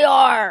way they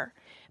are.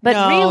 But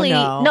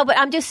no, but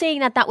I'm just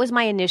saying that was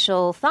my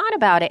initial thought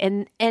about it.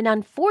 And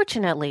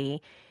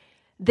unfortunately,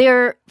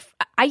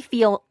 I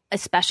feel,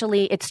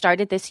 especially it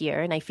started this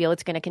year and I feel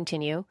it's going to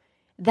continue.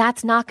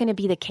 That's not going to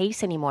be the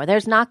case anymore.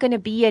 There's not going to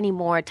be any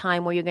more a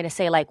time where you're going to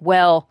say like,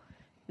 well,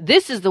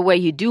 this is the way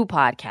you do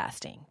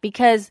podcasting,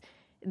 because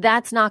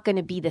that's not going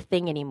to be the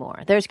thing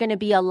anymore. There's going to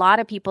be a lot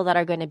of people that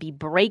are going to be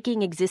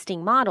breaking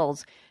existing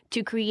models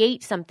to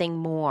create something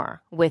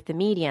more with the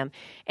medium.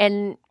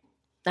 And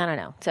I don't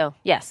know. So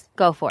yes,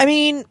 go for it. I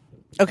mean,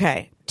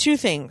 okay, two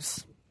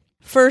things.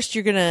 First,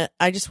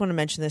 I just want to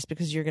mention this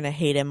because you're going to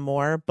hate him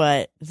more,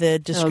 but the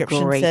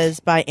description says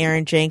by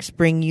Aaron Jenks,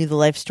 bring you the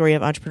life story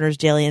of Entrepreneurs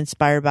Daily,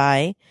 inspired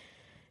by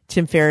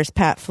Tim Ferriss,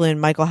 Pat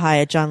Flynn, Michael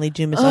Hyatt, John Lee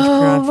Dumas,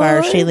 Entrepreneur on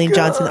Fire, Shailene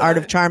Johnson, Art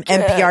of Charm,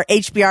 NPR,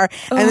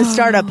 HBR, and the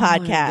Startup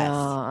Podcast.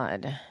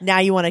 God. Now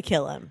you want to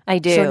kill him. I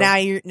do. So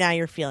now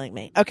you're feeling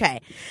me.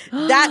 Okay.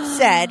 That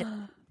said,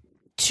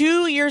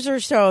 2 years or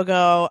so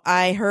ago,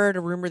 I heard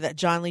a rumor that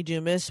John Lee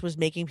Dumas was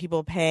making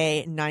people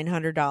pay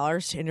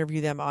 $900 to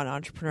interview them on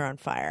Entrepreneur on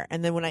Fire.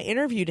 And then when I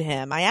interviewed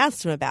him, I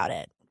asked him about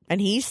it. And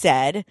he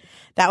said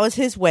that was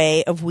his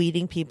way of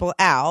weeding people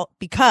out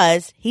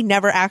because he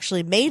never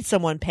actually made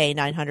someone pay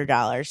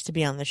 $900 to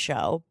be on the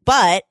show.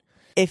 But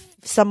if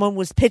someone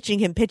was pitching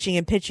him,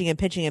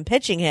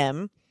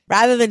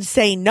 rather than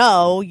say,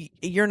 no,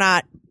 you're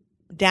not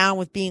down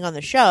with being on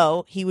the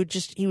show, he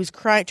was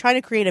trying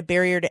to create a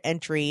barrier to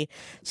entry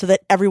so that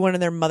everyone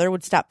and their mother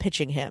would stop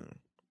pitching him.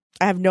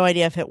 I have no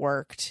idea if it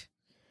worked.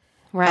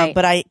 Right.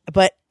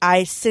 But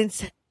I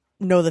since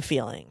know the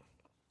feeling.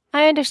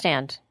 I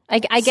understand. I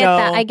get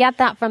that. I get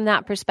that from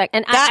that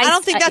perspective. And I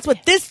don't think that's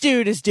what this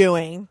dude is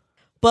doing,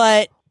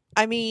 but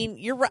I mean,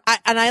 you're right.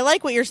 And I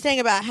like what you're saying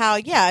about how,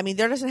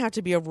 there doesn't have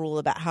to be a rule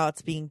about how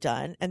it's being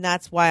done. And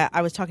that's why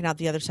I was talking out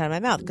the other side of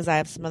my mouth, because I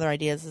have some other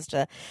ideas as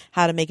to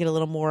how to make it a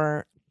little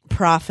more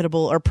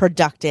profitable or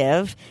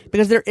productive,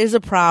 because there is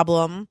a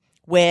problem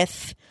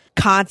with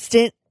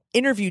constant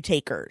interview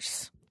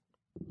takers.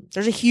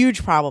 There's a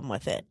huge problem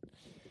with it.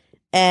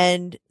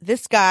 And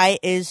this guy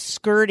is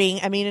skirting.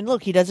 I mean, and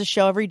look, he does a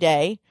show every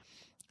day,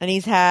 and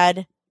he's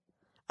had,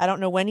 I don't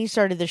know when he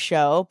started the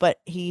show, but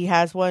he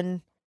has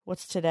one.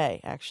 What's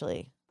today,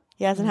 actually?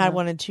 He hasn't had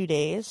one in 2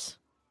 days.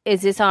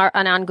 Is this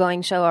an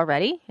ongoing show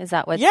already? Is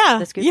that what?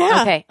 Yeah.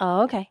 Yeah. Okay.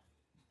 Oh, okay.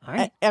 All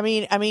right. I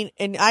mean,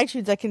 in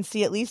iTunes, I can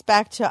see at least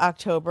back to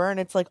October, and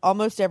it's like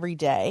almost every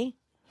day.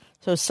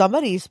 So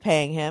somebody's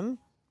paying him,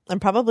 and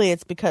probably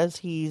it's because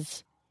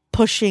he's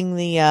pushing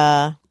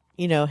the,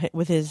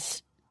 with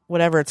his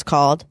whatever it's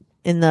called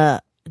in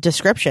the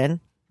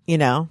description,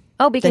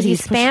 Oh, because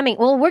he's spamming.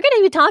 Well, we're going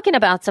to be talking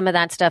about some of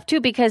that stuff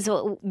too, because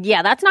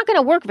that's not going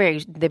to work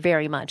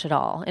very much at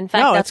all. In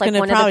fact, that's going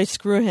to probably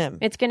screw him.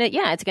 It's going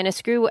to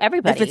screw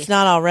everybody. If it's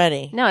not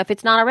already. No, if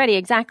it's not already,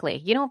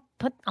 exactly. You don't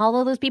put all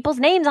of those people's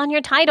names on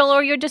your title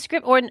or your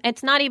description, or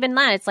it's not even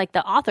that. It's like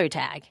the author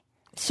tag.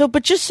 So,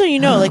 but just so you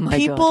know,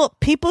 people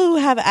who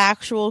have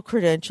actual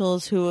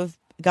credentials, who have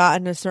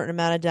gotten a certain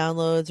amount of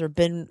downloads or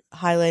been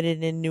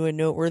highlighted in New and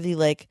Noteworthy,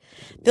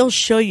 they'll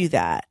show you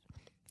that.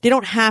 They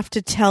don't have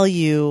to tell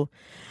you,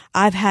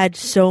 I've had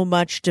so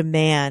much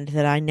demand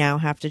that I now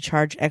have to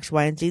charge X,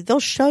 Y, and Z. They'll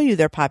show you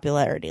their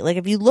popularity. Like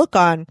if you look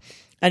on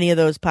any of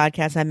those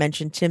podcasts I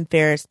mentioned, Tim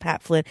Ferriss,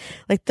 Pat Flynn,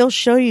 they'll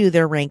show you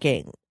their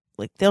ranking.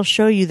 They'll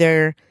show you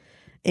their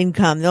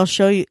income. They'll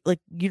show you,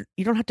 you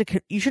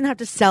shouldn't have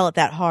to sell it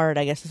that hard,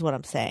 I guess is what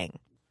I'm saying.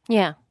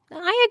 Yeah,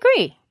 I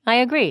agree.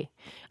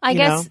 I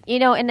guess,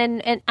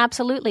 and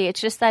absolutely.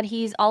 It's just that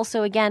he's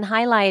also, again,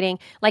 highlighting,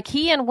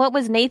 he and what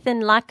was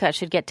Nathan Latka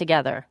should get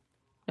together.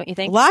 Don't you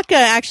think? Latka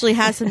actually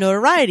has some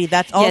notoriety.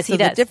 That's also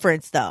the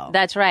difference, though.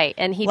 That's right.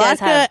 And he Latka, does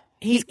have...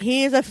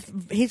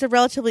 He's a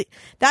relatively...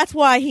 That's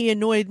why he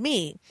annoyed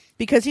me,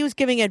 because he was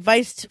giving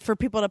advice for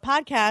people to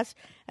podcast,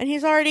 and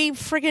he's already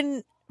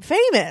friggin'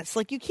 famous.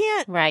 You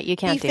can't, you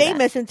can't be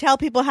famous and tell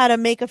people how to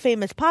make a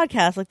famous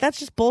podcast. That's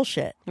just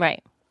bullshit.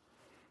 Right.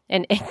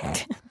 And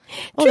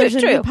there's a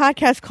new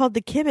podcast called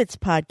the Kibitz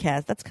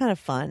Podcast. That's kind of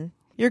fun.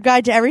 Your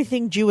guide to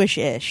everything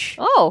Jewish-ish.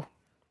 Oh,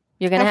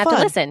 you're going to have to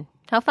listen.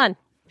 How fun.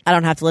 I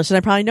don't have to listen. I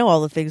probably know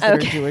all the things that are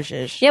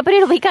Jewish-ish. Yeah, but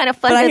it'll be kind of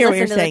fun to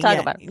listen to them talk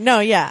about. No,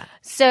 yeah.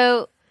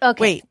 So,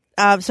 okay. Wait.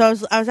 So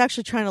I was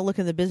actually trying to look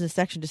in the business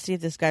section to see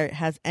if this guy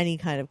has any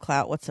kind of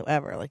clout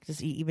whatsoever. Is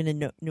he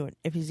even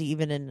if he's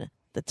even in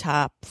the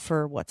top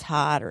for what's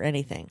hot or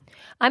anything?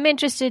 I'm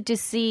interested to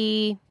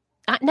see...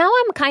 Now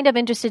I'm kind of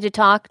interested to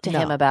talk to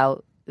him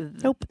about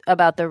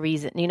the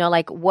reason,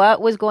 what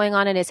was going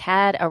on in his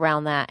head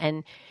around that,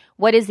 and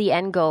what is the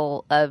end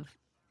goal of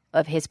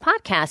his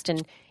podcast,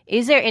 and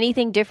is there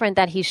anything different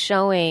that he's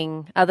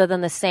showing other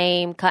than the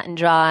same cut and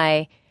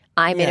dry?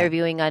 I'm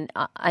interviewing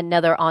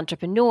another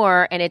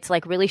entrepreneur, and it's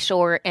really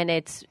short, and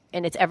it's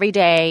every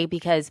day,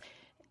 because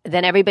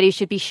then everybody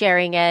should be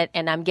sharing it,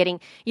 and I'm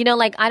getting,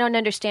 I don't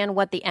understand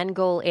what the end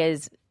goal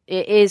is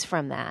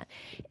from that.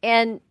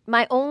 And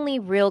my only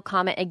real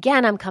comment,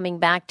 again, I'm coming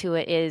back to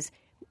it, is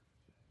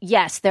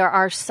yes, there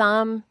are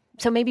some,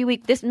 so maybe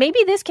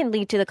this can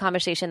lead to the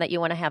conversation that you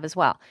want to have as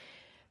well.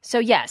 So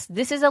yes,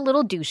 this is a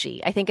little douchey.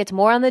 I think it's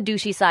more on the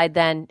douchey side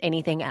than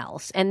anything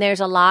else. And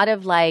there's a lot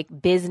of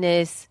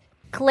business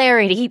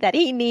clarity that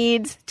he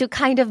needs to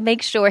kind of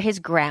make sure his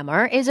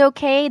grammar is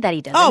okay, that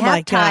he doesn't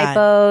have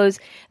typos,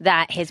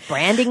 that his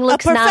branding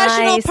looks nice. A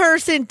professional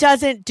person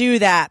doesn't do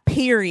that,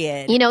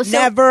 period.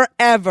 Never,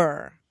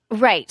 ever.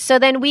 Right. So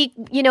then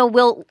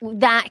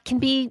that can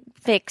be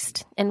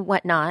fixed and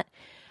whatnot.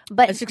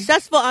 But a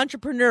successful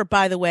entrepreneur,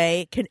 by the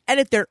way, can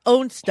edit their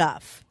own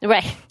stuff.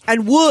 Right.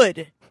 And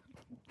would.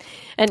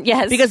 And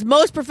yes. Because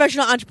most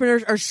professional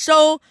entrepreneurs are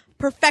so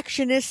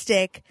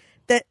perfectionistic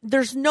that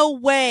there's no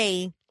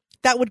way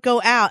that would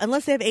go out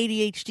unless they have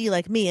ADHD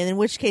like me, and in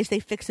which case they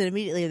fix it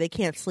immediately or they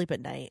can't sleep at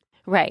night.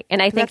 Right.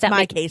 And I think that's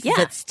my case. Is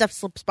that stuff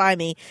slips by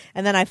me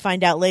and then I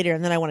find out later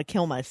and then I want to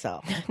kill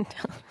myself.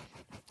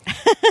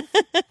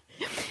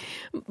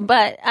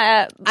 But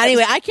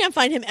anyway, I can't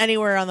find him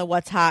anywhere on the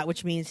What's Hot,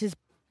 which means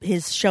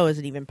his show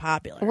isn't even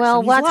popular.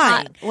 Well, so What's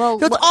lying. Hot? Well,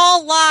 so it's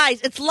all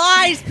lies. It's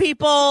lies,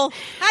 people.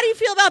 How do you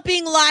feel about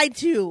being lied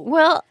to?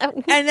 Well,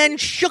 and then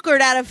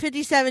sugared out of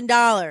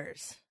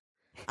 $57.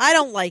 I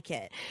don't like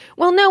it.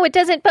 Well, no, it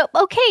doesn't. But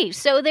okay,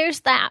 so there's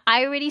that.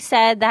 I already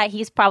said that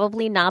he's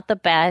probably not the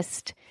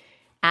best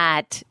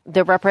at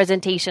the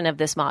representation of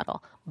this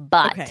model.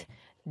 But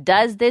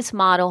does this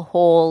model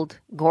hold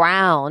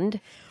ground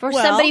for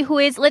somebody who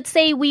is, let's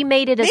say we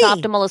made it as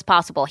optimal as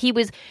possible. He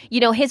was,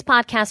 his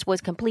podcast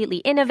was completely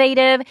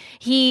innovative.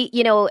 He,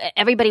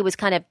 everybody was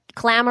kind of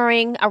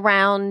clamoring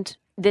around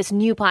this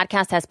new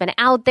podcast has been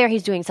out there.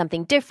 He's doing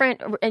something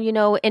different,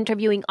 and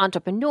interviewing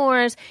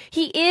entrepreneurs.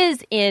 He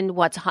is in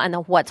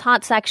the What's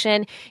Hot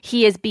section.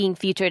 He is being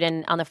featured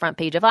on the front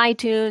page of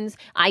iTunes.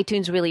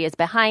 iTunes really is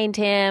behind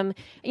him.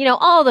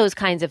 All those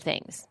kinds of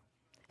things.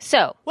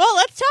 So, well,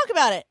 let's talk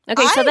about it.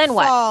 Okay, so then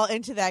what? I fall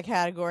into that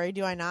category,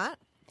 do I not?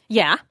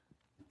 Yeah.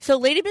 So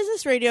Lady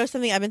Business Radio is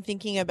something I've been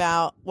thinking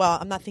about. Well,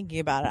 I'm not thinking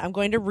about it. I'm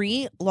going to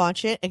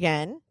relaunch it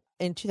again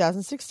in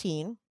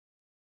 2016.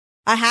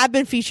 I have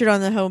been featured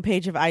on the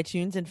homepage of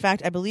iTunes. In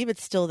fact, I believe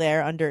it's still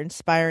there under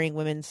Inspiring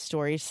Women's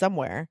Stories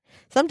somewhere.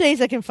 Some days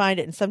I can find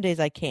it and some days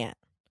I can't.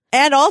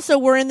 And also,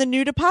 we're in the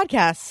New to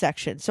Podcast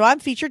section. So I'm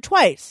featured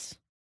twice.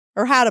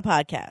 Or How to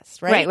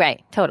Podcast, right?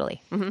 Right.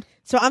 Totally. Mm-hmm.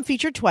 So I'm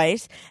featured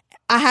twice.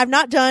 I have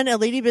not done a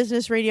Lady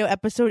Business Radio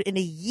episode in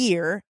a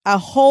year, a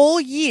whole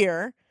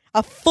year,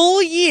 a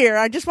full year.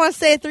 I just want to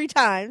say it 3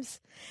 times.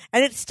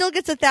 And it still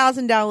gets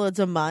 1,000 downloads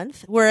a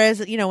month. Whereas,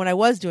 when I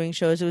was doing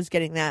shows, it was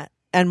getting that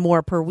and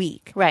more per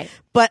week. Right.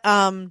 But,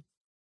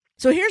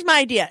 so here's my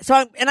idea.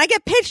 And I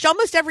get pitched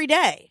almost every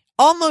day.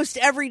 Almost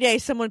every day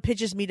someone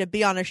pitches me to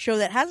be on a show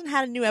that hasn't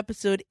had a new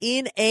episode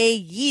in a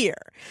year.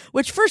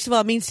 Which, first of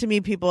all, means to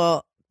me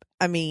people,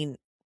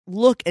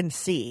 look and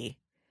see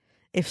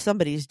if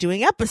somebody's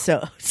doing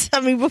episodes.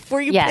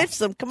 Before you pitch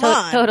them, come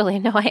on. Totally.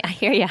 No, I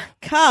hear you.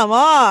 Come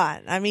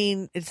on.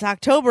 It's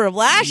October of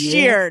last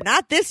year,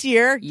 not this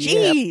year.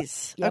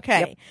 Jeez. Yep. Okay.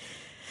 Yep.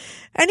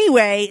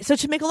 Anyway, so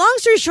to make a long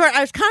story short,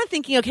 I was kind of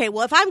thinking, okay,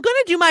 well, if I'm going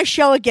to do my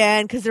show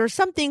again, because there were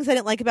some things I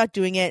didn't like about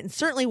doing it, and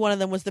certainly one of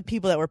them was the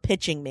people that were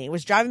pitching me. It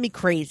was driving me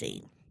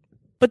crazy.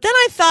 But then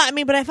I thought,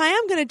 but if I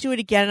am going to do it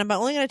again, I'm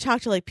only going to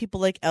talk to people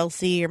like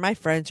Elsie or my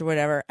friends or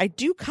whatever, I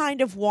do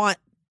kind of want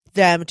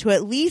them to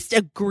at least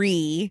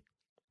agree.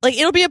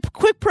 It'll be a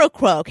quick pro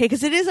quo, okay?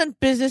 Because it is a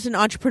business and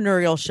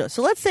entrepreneurial show.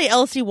 So let's say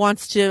Elsie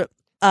wants to,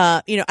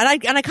 and I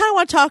kind of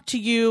want to talk to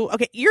you.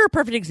 Okay, you're a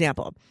perfect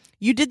example.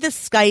 You did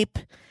this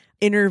Skype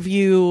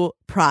interview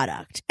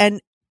product,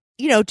 and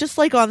just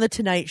like on the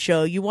Tonight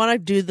Show, you want to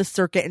do the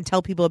circuit and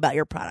tell people about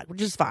your product,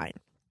 which is fine.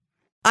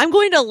 I'm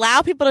going to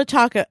allow people to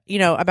talk,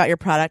 about your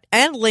product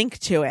and link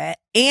to it.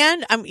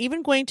 And I'm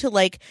even going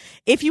to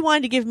if you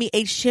wanted to give me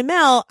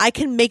HTML, I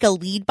can make a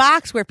lead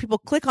box where people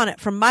click on it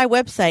from my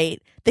website.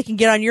 They can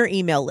get on your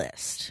email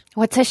list.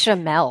 What's a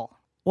Shamel?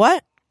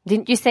 What?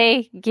 Didn't you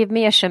say give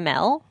me a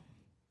Shamel?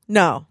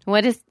 No.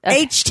 What is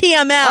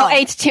HTML? Oh,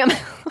 HTML.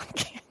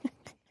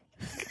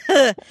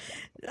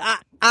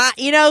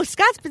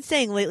 Scott's been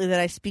saying lately that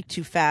I speak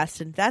too fast,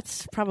 and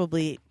that's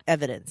probably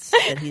evidence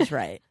that he's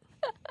right.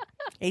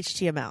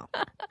 HTML.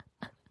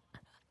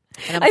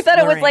 I thought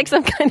it was like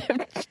some kind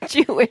of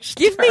Jewish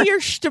Give term. me your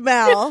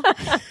shtamel.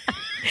 I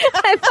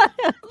thought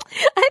it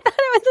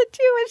was a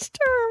Jewish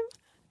term.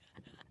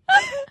 No,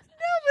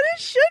 but it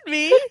should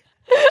be.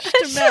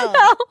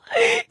 Shtamel.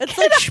 It's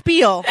like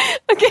spiel.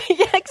 Okay,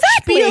 yeah,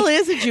 exactly. Spiel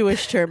is a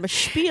Jewish term. A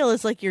spiel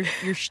is like your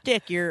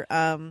shtick, your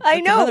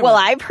I know. Well,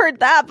 I've heard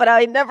that, but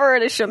I never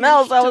heard of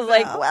Shamel, so I was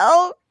like,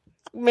 well,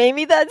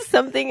 maybe that's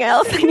something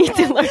else I need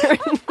to learn.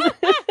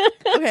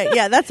 Okay,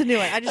 yeah, that's a new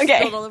one. I just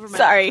spilled all over my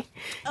Sorry.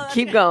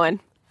 Keep going.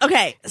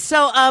 Okay,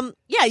 so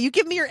you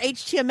give me your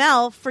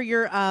HTML for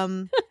your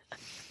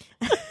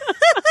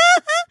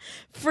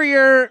for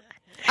your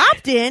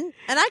opt-in,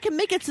 and I can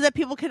make it so that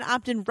people can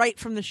opt in right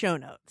from the show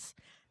notes.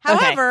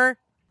 However,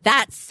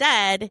 that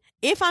said,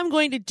 if I'm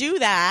going to do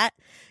that,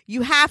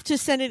 you have to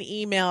send an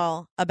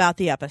email about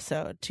the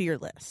episode to your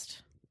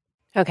list.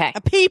 Okay.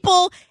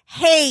 People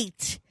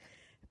hate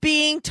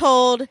being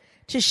told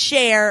to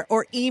share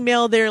or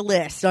email their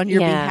list on your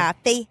behalf.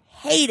 They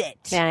hate it.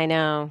 Yeah, I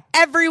know.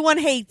 Everyone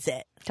hates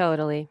it.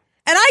 Totally.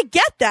 And I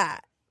get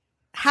that.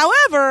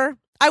 However,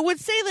 I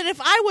would say that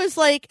if I was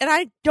and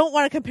I don't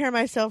want to compare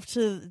myself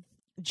to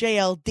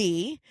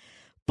JLD,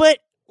 but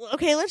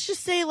okay, let's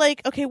just say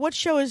what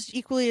show is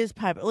equally as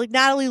popular?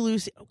 Natalie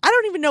Lucy. I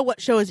don't even know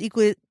what show is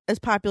equally as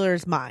popular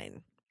as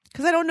mine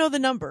because I don't know the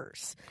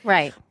numbers.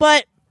 Right.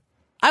 But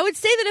I would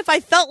say that if I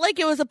felt like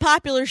it was a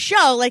popular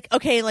show, like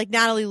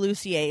Natalie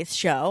Lucier's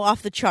show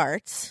off the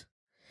charts,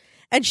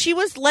 and she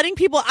was letting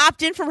people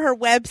opt in from her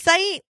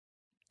website,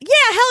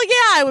 yeah, hell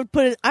yeah,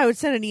 I would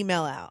send an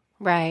email out.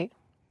 Right.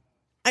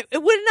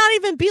 It would not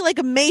even be like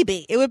a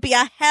maybe. It would be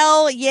a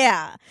hell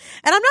yeah.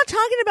 And I'm not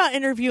talking about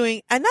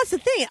interviewing, and that's the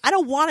thing. I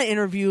don't want to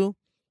interview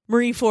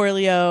Marie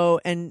Forleo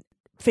and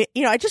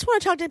I just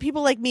want to talk to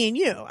people like me and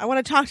you. I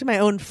want to talk to my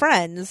own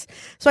friends,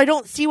 so I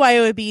don't see why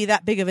it would be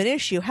that big of an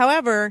issue.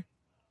 However,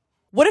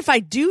 what if I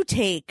do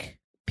take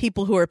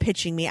people who are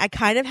pitching me? I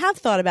kind of have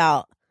thought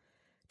about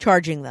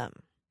charging them.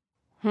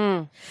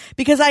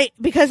 Because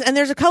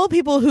there's a couple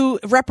people who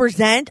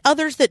represent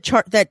others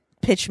that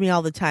pitch me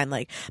all the time.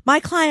 Like,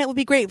 my client would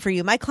be great for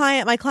you. My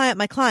client.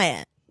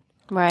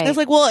 Right. And it's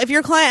like, well, if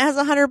your client has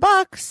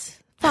 $100,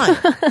 fine.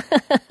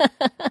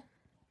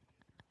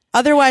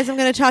 Otherwise, I'm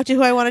going to talk to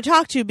who I want to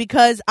talk to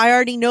because I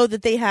already know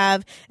that they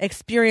have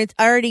experience.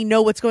 I already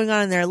know what's going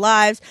on in their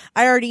lives.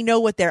 I already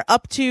know what they're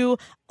up to.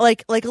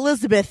 Like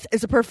Elizabeth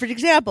is a perfect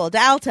example.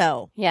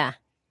 D'Alto. Yeah.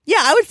 Yeah,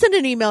 I would send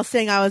an email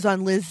saying I was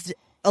on Liz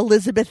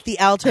Elizabeth the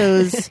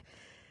Alto's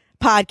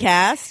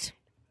podcast.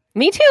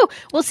 Me too.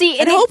 We'll see.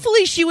 And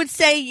hopefully she would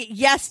say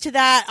yes to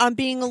that on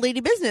being a lady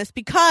business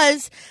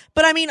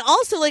but I mean,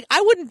 also, like, I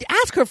wouldn't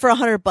ask her for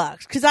 $100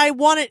 because I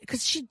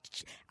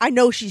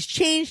know she's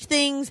changed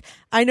things.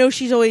 I know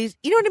she's always,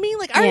 you know what I mean?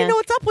 Like, I already know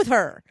what's up with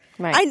her.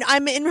 Right.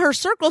 I'm in her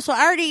circle, so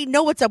I already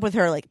know what's up with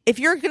her. Like, if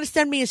you're going to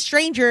send me a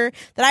stranger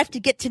that I have to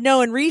get to know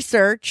and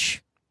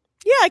research,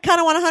 yeah, I kind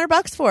of want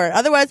 $100 for it.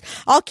 Otherwise,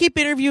 I'll keep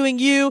interviewing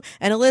you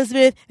and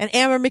Elizabeth and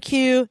Amber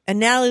McHugh and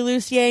Natalie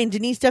Lucier and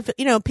Denise Duff,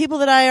 people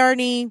that I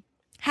already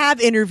have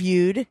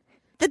interviewed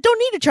that don't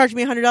need to charge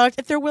me $100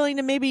 if they're willing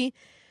to maybe,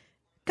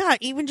 God,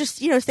 even just,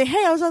 say,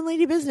 hey, I was on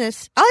Lady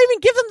Business. I'll even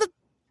give them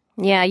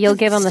you'll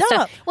give them the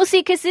stuff. Well, see,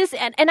 because this,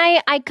 and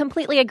I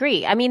completely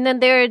agree. I mean, then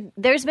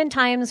there's been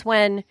times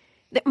when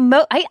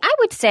I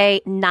would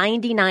say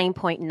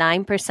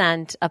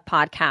 99.9% of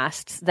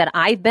podcasts that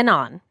I've been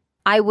on,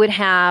 I would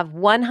have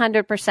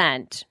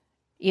 100%,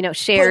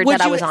 shared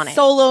that I was on it.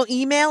 Solo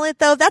email it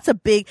though? That's a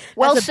big.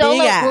 Well, solo.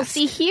 Well,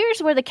 see,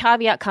 here's where the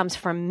caveat comes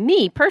from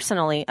me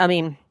personally. I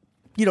mean,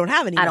 you don't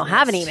have an email. I don't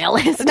have an email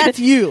list. That's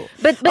you.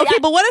 But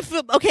what if?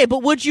 Okay,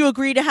 but would you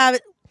agree to have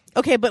it?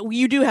 Okay, but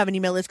you do have an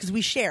email list because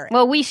we share it.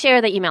 Well, we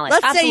share the email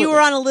list. Let's say you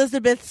were on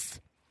Elizabeth's.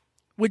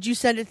 Would you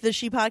send it to the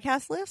She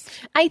Podcast list?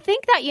 I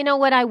think that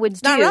what I would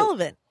do. Not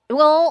relevant.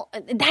 Well,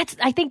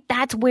 I think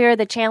that's where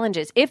the challenge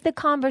is. If the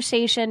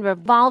conversation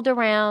revolved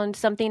around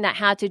something that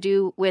had to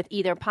do with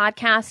either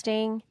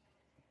podcasting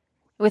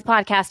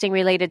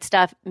related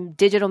stuff,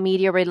 digital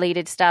media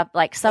related stuff,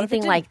 like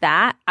something like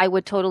that, I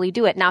would totally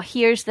do it. Now,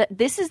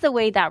 this is the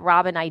way that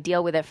Rob and I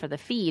deal with it for the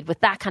feed, with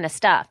that kind of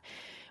stuff.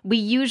 We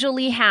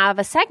usually have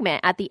a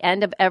segment at the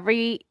end of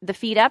the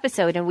feed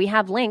episode, and we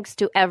have links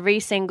to every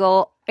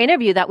single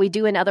interview that we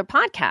do in other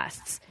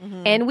podcasts.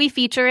 Mm-hmm. And we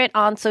feature it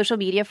on social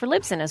media for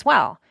Libsyn as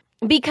well.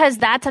 Because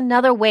that's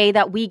another way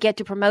that we get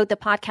to promote the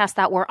podcast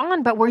that we're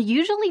on, but we're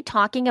usually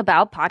talking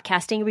about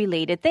podcasting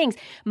related things.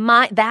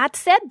 That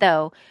said,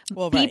 though,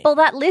 people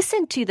that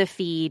listen to the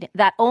feed,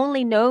 that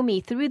only know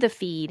me through the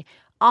feed,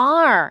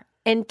 are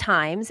in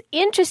times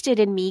interested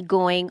in me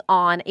going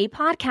on a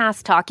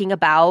podcast talking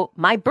about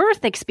my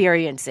birth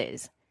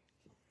experiences.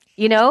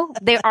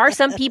 There are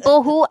some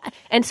people who,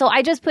 and so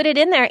I just put it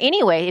in there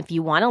anyway. If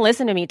you want to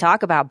listen to me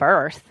talk about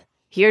birth,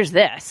 here's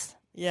this.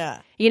 Yeah.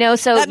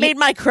 So that made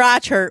my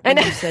crotch hurt when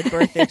you said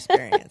birth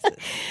experiences.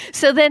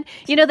 So then,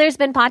 there's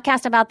been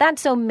podcasts about that.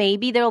 So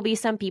maybe there will be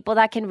some people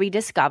that can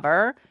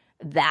rediscover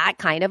that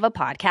kind of a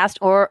podcast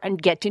and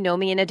get to know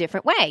me in a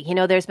different way.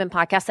 There's been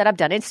podcasts that I've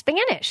done in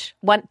Spanish.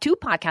 2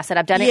 podcasts that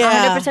I've done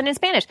 100% in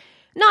Spanish.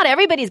 Not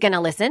everybody's going to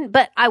listen,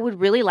 but I would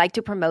really like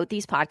to promote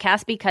these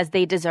podcasts because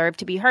they deserve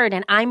to be heard.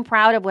 And I'm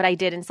proud of what I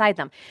did inside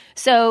them.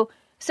 So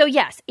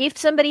yes, if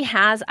somebody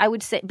has, I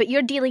would say, but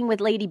you're dealing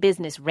with Lady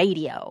Business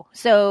Radio.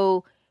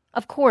 So,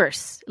 of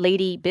course,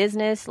 Lady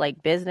Business,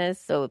 like business,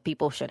 so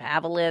people should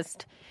have a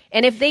list.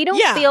 And if they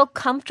don't feel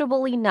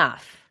comfortable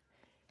enough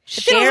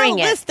sharing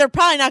it, they're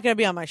probably not going to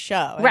be on my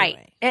show. Right.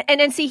 Anyway. And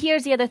then see,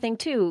 here's the other thing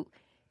too.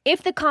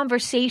 If the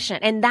conversation,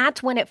 and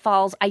that's when it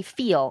falls, I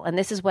feel, and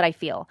this is what I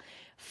feel,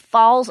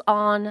 falls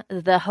on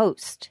the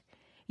host.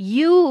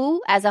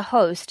 You, as a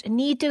host,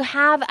 need to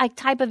have a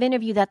type of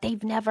interview that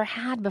they've never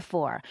had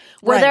before,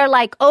 where they're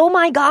like, oh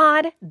my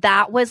God,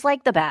 that was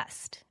like the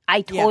best.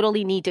 I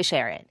totally need to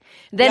share it.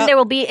 Then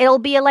it'll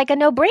be like a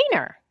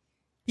no-brainer.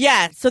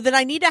 Yeah. So then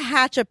I need to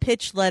hatch a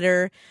pitch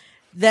letter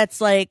that's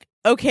like,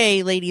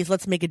 okay, ladies,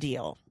 let's make a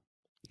deal.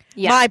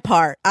 Yeah. My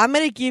part. I'm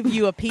going to give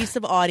you a piece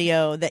of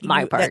audio that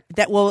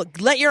that will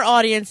let your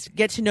audience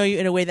get to know you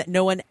in a way that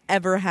no one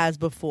ever has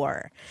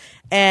before.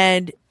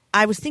 And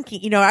I was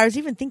thinking, I was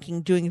even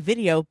thinking doing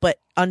video, but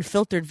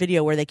unfiltered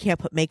video where they can't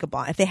put makeup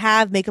on. If they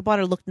have makeup on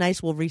or look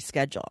nice, we'll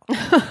reschedule.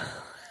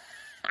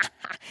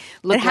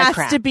 It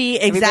has to be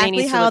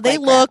exactly how they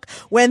look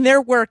when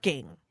they're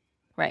working.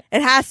 Right.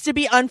 It has to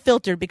be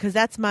unfiltered because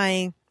that's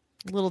my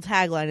little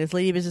tagline is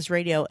Lady Business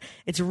Radio.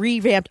 It's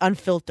revamped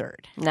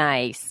unfiltered.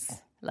 Nice.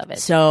 Love it.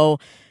 So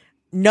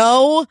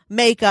no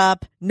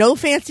makeup, no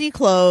fancy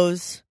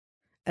clothes.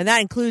 And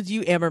that includes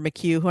you, Amber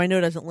McHugh, who I know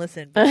doesn't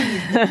listen.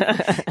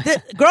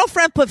 The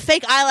girlfriend put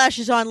fake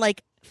eyelashes on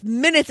like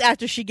minutes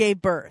after she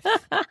gave birth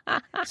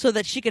so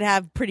that she could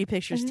have pretty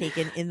pictures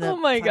taken in the Oh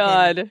my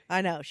God.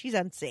 I know, she's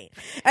insane.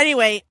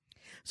 Anyway,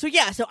 so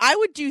I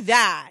would do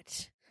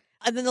that.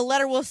 And then the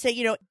letter will say,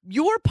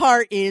 your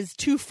part is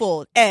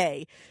twofold.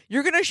 A,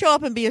 you're going to show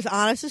up and be as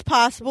honest as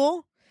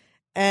possible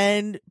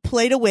and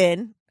play to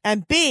win.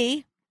 And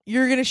B,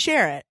 you're going to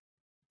share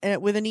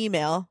it with an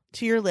email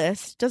to your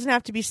list. Doesn't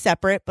have to be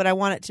separate, but I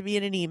want it to be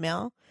in an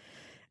email.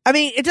 I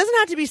mean, it doesn't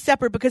have to be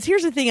separate because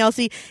here's the thing,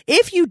 Elsie.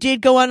 If you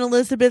did go on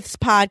Elizabeth's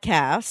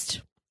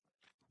podcast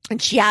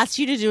and she asked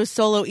you to do a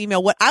solo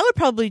email, what I would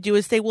probably do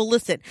is say, well,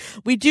 listen,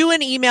 we do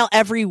an email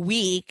every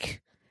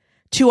week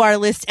to our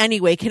list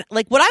anyway.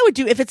 What I would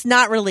do if it's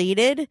not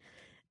related,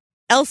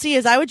 Elsie,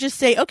 is I would just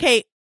say,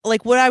 okay,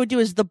 like what I would do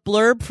is the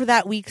blurb for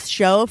that week's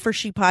show for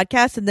She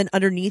Podcast, and then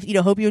underneath,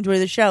 hope you enjoy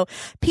the show.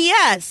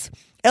 P.S.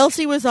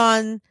 Elsie was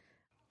on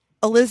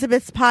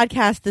Elizabeth's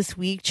podcast this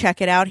week.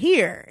 Check it out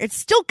here. It's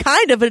still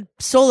kind of a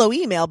solo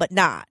email, but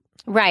not.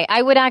 Right.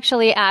 I would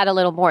actually add a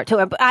little more to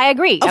it. But I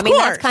agree. Of course.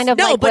 That's kind of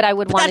what I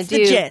would want to do.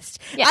 That's the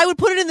gist. Yeah. I would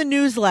put it in the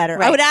newsletter.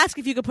 Right. I would ask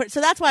if you could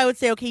so that's why I would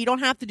say, okay, you don't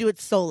have to do it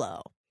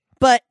solo.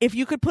 But if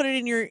you could put it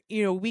in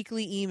your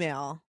weekly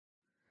email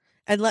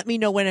and let me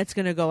know when it's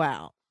going to go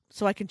out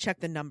so I can check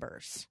the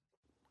numbers.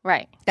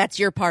 Right. That's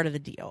your part of the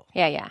deal.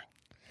 Yeah.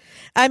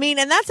 I mean,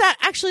 and that's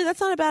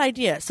not a bad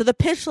idea. So the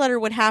pitch letter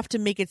would have to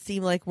make it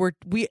seem like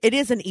it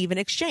is an even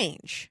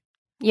exchange.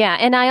 Yeah,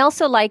 and I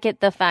also like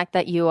the fact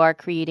that you are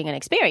creating an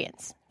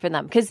experience for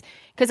them because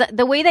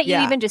the way that you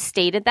even just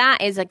stated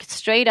that is like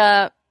straight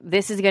up,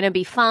 this is going to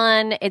be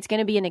fun. It's going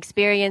to be an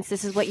experience.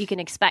 This is what you can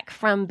expect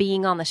from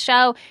being on the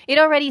show. It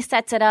already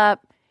sets it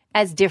up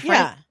as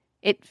different.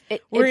 Yeah.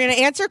 We're going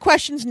to answer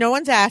questions no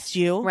one's asked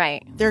you.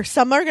 Right.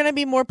 Some are going to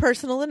be more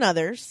personal than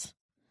others.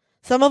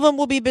 Some of them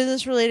will be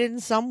business related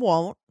and some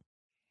won't.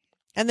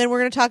 And then we're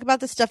going to talk about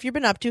the stuff you've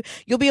been up to.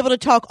 You'll be able to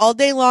talk all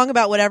day long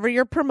about whatever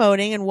you're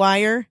promoting and why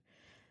you're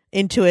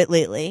into it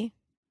lately,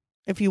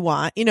 if you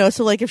want.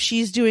 So like if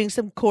she's doing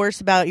some course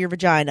about your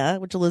vagina,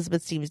 which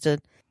Elizabeth seems to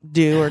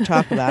do or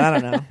talk about, I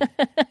don't know.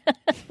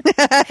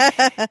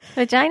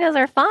 Vaginas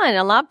are fun,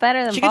 a lot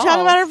better than she balls. Can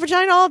talk about her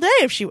vagina all day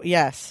if she,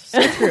 yes,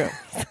 so true.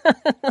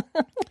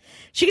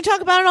 She can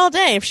talk about it all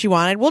day if she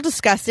wanted. We'll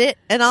discuss it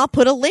and I'll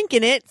put a link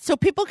in it so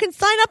people can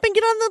sign up and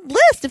get on the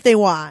list if they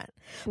want.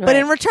 Right. But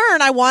in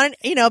return, I want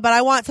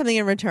something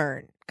in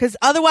return because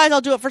otherwise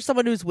I'll do it for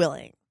someone who's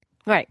willing.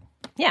 Right.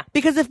 Yeah.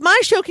 Because if my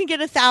show can get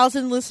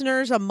 1,000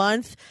 listeners a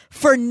month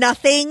for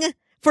nothing,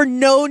 for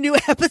no new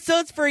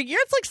episodes for a year,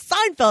 it's like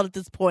Seinfeld at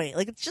this point.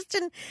 Like it's just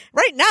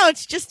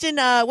in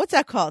what's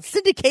that called?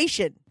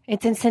 Syndication.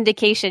 It's in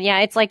syndication. Yeah.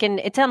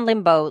 It's on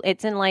limbo.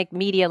 It's in like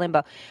media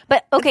limbo.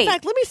 But okay. In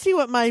fact, let me see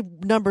what my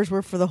numbers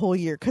were for the whole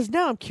year because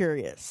now I'm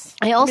curious.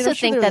 I also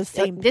think that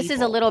this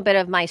is a little bit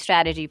of my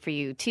strategy for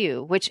you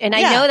too,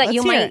 I know that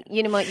you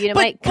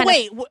might kind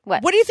of.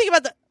 What do you think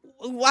about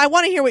I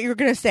want to hear what you were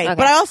going to say, okay.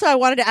 But I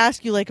wanted to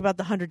ask you about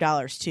the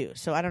 $100 too.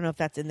 So I don't know if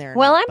that's in there.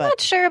 I'm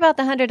not sure about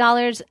the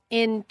 $100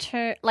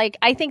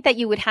 I think that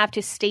you would have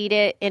to state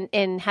it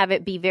and have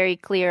it be very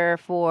clear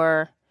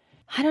for,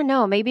 I don't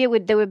know, maybe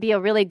there would be a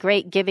really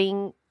great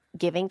giving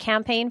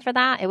campaign for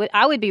that.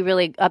 I would be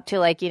really up to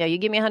you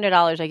give me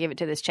 $100, I give it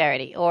to this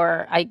charity,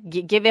 or I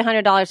give you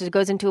 $100, it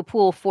goes into a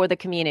pool for the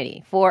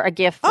community, for a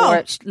gift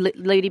for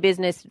Lady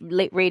Business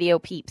Radio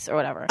peeps or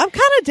whatever. I'm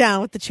kind of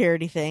down with the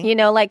charity thing.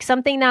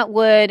 Something that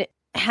would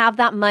have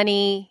that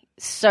money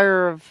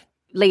serve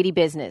Lady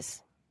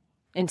Business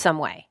in some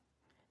way.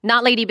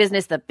 Not Lady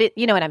Business,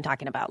 you know what I'm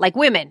talking about, like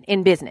women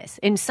in business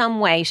in some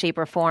way, shape,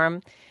 or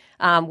form.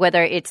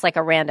 Whether it's like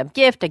a random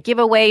gift, a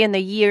giveaway in the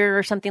year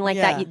or something like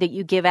that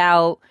you give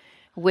out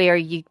where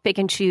you pick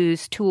and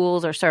choose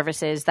tools or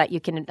services that you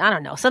can, I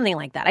don't know, something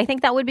like that. I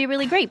think that would be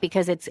really great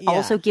because it's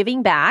also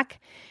giving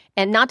back.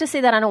 And not to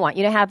say that I don't want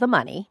you to have the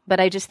money, but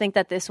I just think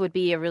that this would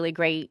be a really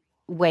great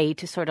way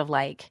to sort of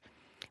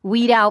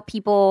weed out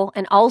people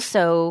and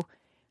also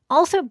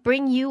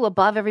bring you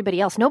above everybody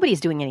else.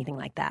 Nobody's doing anything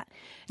like that.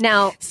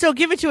 Now, so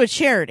give it to a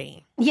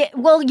charity. Yeah,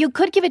 well, you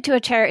could give it to a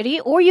charity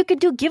or you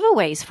could do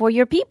giveaways for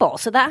your people.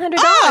 So that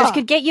 $100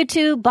 could get you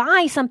to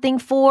buy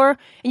something and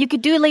you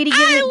could do Lady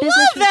Business. I love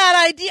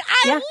that idea.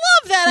 I love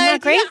that Isn't idea.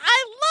 That great?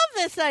 I love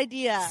this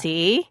idea.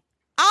 See?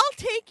 I'll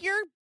take your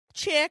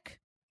chick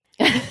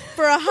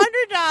for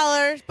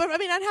 $100, but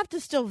I'd have to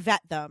still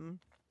vet them.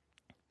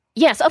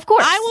 Yes, of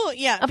course. I will,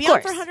 be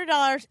on for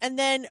 $100, and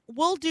then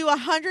we'll do a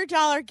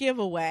 $100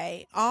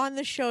 giveaway on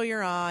the show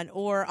you're on,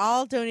 or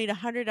I'll donate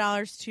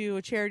 $100 to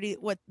a charity,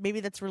 maybe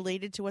that's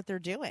related to what they're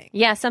doing.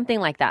 Yeah, something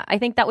like that. I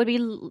think that would be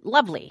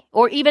lovely.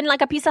 Or even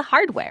like a piece of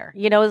hardware,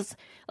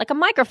 like a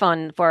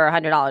microphone for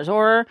 $100,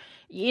 or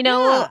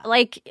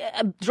like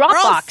a Dropbox. Or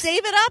I'll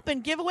save it up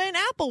and give away an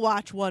Apple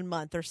Watch 1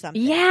 month or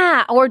something.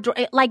 Yeah, or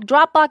like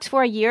Dropbox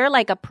for a year,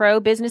 like a pro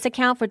business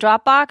account for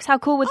Dropbox. How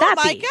cool would that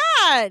be? Oh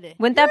my God!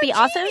 Wouldn't that be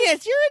awesome? You're a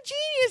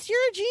genius.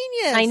 You're a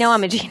genius. I know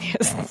I'm a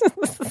genius.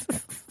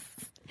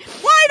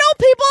 Why don't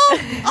people?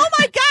 Oh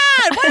my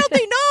God! Why don't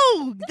they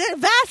know the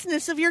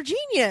vastness of your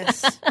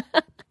genius?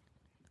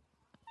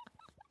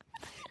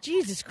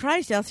 Jesus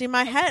Christ, Elsie, in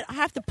my head, I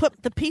have to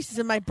put the pieces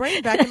of my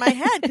brain back in my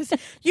head because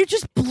you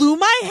just blew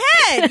my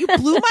head. You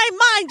blew my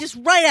mind just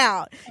right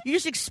out. You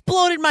just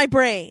exploded my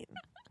brain.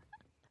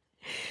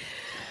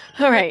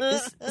 All right.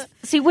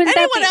 See, wouldn't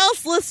anyone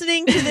else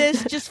listening to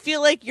this just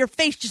feel like your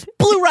face just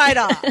blew right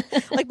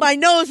off? Like my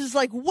nose is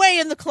way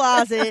in the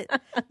closet.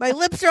 My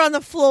lips are on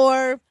the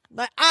floor.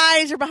 My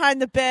eyes are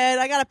behind the bed.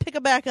 I got to pick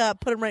them back up,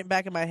 put them right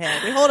back in my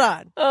head. Wait, hold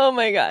on. Oh,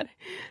 my God.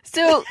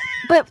 So,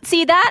 but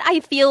see, that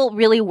I feel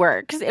really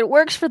works. It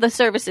works for the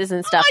services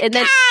and stuff. Oh,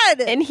 my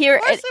God! And here,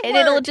 and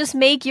it'll just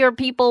make your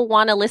people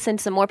want to listen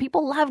some more.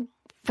 People love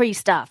free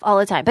stuff all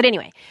the time. But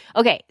anyway,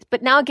 okay.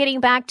 But now getting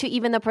back to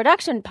even the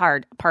production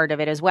part of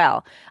it as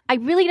well. I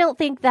really don't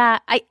think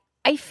that,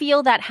 I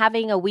feel that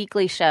having a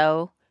weekly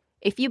show,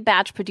 if you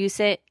batch produce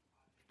it,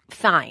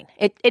 fine.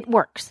 It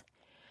works.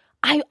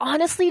 I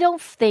honestly don't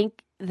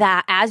think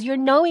that as you're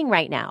knowing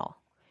right now,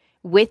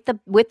 with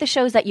the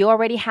shows that you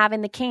already have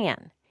in the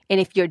can, and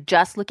if you're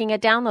just looking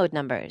at download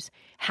numbers,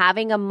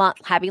 having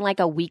like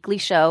a weekly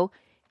show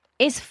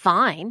is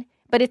fine,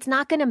 but it's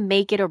not going to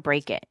make it or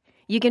break it.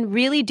 You can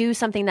really do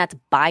something that's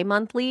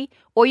bi-monthly,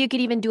 or you could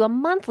even do a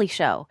monthly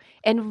show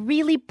and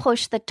really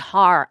push the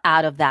tar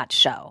out of that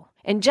show.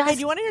 And just, hey,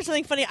 do you want to hear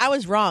something funny? I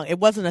was wrong. It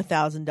wasn't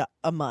 $1,000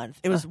 a month.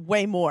 It was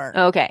way more.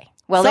 Okay.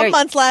 Well, some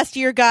months last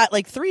year got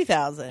like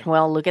 3,000.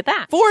 Well, look at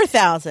that.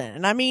 4,000.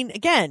 And I mean,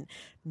 again,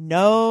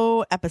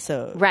 no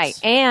episodes. Right.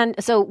 And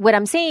so what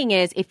I'm saying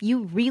is, if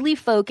you really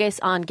focus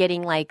on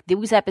getting like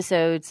those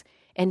episodes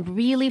and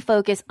really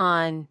focus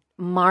on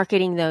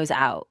marketing those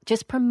out,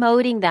 just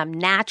promoting them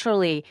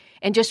naturally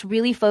and just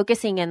really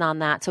focusing in on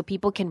that so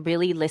people can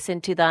really listen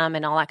to them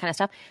and all that kind of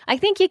stuff, I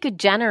think you could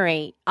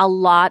generate a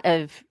lot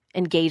of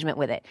engagement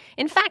with it.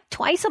 In fact,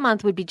 twice a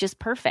month would be just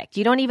perfect.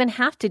 You don't even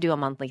have to do a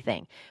monthly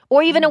thing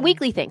or even a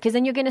weekly thing, because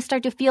then you're going to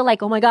start to feel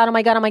like, oh my God, oh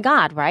my God, oh my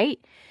God, right?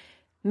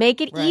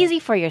 Make it easy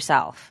for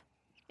yourself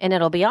and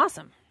it'll be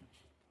awesome.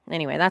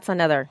 Anyway, that's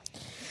another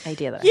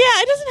idea. It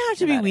doesn't have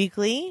to be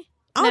weekly.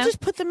 I'll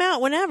just put them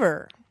out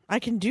whenever I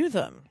can do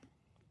them.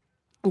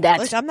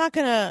 I'm not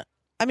going to,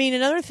 I mean,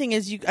 another thing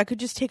is I could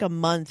just take a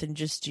month and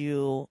just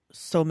do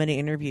so many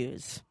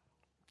interviews.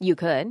 You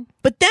could.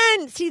 But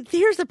then, see,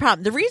 here's the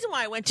problem. The reason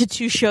why I went to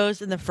 2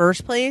 shows in the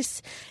first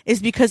place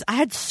is because I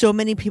had so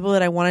many people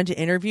that I wanted to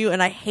interview,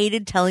 and I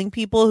hated telling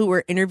people who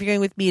were interviewing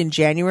with me in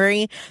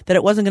January that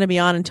it wasn't going to be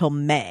on until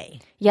May.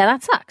 Yeah,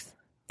 that sucks.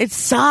 It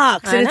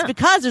sucks. And it's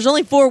because there's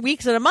only 4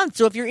 weeks in a month.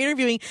 So if you're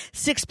interviewing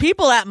 6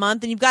 people that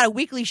month and you've got a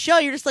weekly show,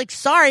 you're just like,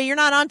 sorry, you're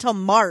not on till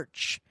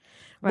March.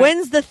 Right.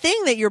 When's the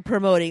thing that you're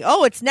promoting?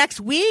 Oh, it's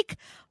next week?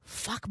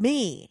 Fuck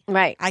me.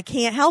 Right. I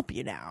can't help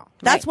you now.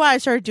 That's why I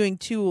started doing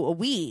 2 a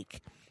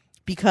week,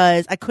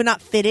 because I could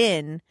not fit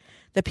in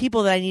the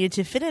people that I needed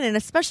to fit in. And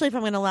especially if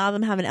I'm going to allow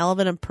them to have an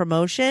element of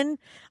promotion,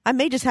 I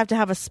may just have to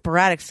have a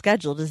sporadic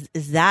schedule.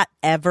 Is that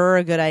ever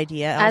a good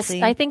idea,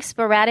 Elsie? I think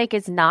sporadic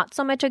is not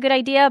so much a good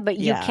idea, but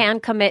you can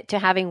commit to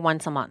having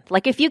once a month.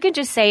 Like if you can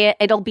just say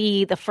it'll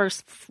be the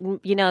first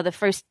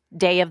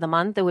day of the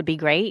month, it would be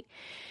great.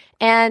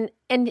 And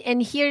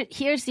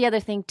here's the other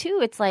thing too.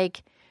 It's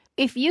like,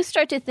 if you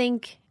start to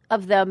think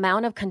of the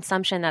amount of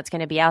consumption that's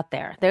going to be out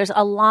there, there's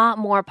a lot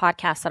more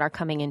podcasts that are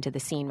coming into the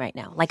scene right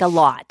now, like a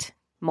lot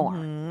more.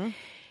 Mm-hmm.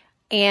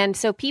 And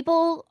so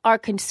people are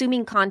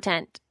consuming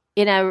content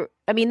there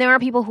are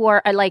people who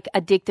are like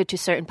addicted to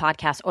certain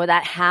podcasts or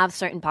that have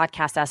certain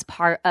podcasts as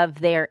part of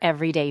their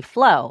everyday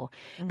flow.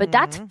 Mm-hmm. But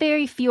that's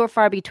very few or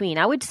far between.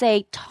 I would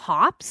say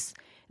tops,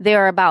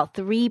 there are about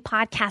 3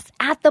 podcasts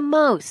at the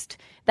most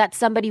that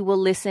somebody will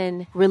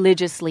listen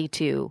religiously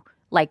to,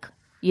 like,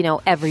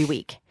 every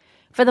week.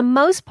 For the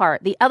most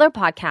part, the other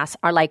podcasts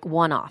are like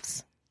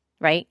one-offs,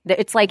 right?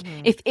 It's like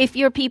if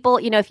you're people,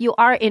 if you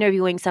are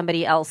interviewing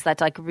somebody else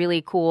that's like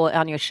really cool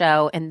on your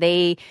show and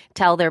they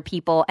tell their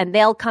people and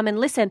they'll come and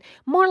listen,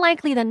 more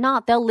likely than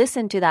not, they'll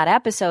listen to that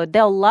episode.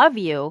 They'll love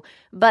you,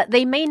 but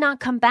they may not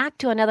come back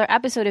to another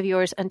episode of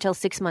yours until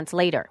 6 months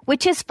later,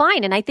 which is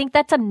fine. And I think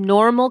that's a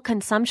normal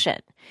consumption.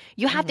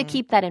 You have to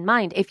keep that in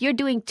mind. If you're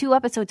doing 2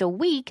 episodes a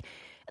week,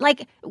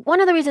 like,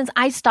 one of the reasons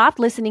I stopped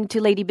listening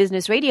to Lady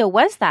Business Radio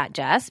was that,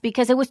 Jess,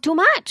 because it was too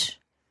much.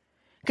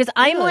 Because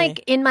I'm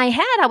like, in my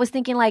head, I was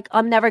thinking like,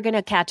 I'm never going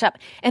to catch up.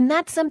 And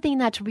that's something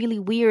that's really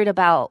weird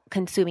about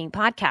consuming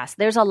podcasts.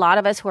 There's a lot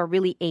of us who are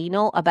really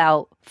anal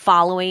about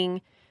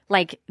following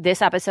like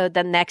this episode,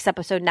 then next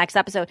episode.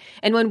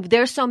 And when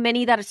there's so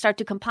many that start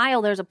to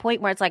compile, there's a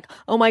point where it's like,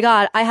 oh my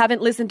God, I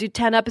haven't listened to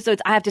 10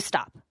 episodes. I have to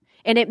stop.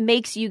 And it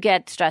makes you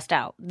get stressed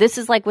out. This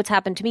is like what's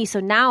happened to me. So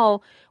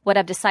now what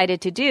I've decided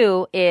to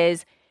do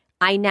is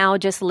I now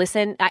just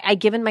listen. I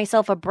given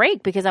myself a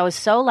break because I was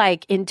so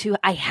like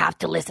I have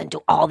to listen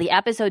to all the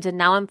episodes. And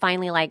now I'm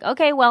finally like,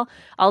 okay, well,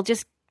 I'll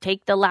just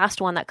take the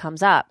last one that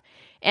comes up.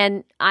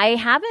 And I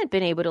haven't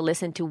been able to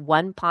listen to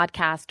one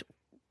podcast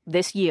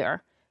this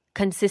year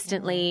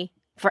consistently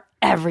for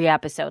every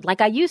episode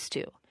like I used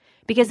to,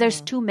 because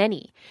there's too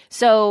many.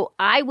 So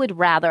I would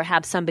rather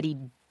have somebody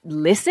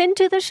listen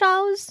to the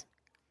shows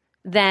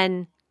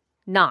than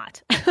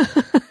not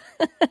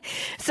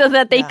so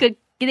that they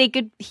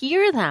could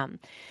hear them.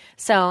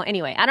 So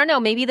anyway, I don't know,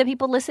 maybe the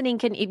people listening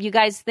can, if you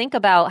guys think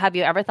about, have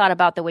you ever thought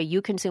about the way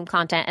you consume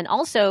content? And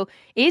also,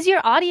 is your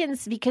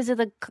audience, because of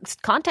the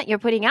content you're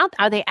putting out,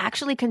 are they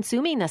actually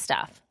consuming this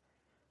stuff?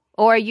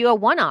 Or are you a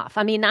one-off?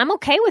 I mean, I'm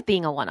okay with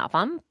being a one-off.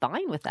 I'm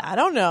fine with that. I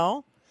don't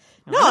know.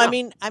 I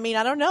mean,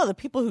 I don't know. The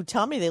people who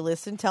tell me they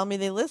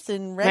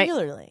listen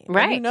regularly.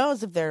 Right. Who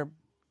knows if they're,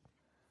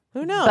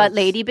 who knows? But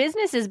Lady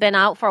Business has been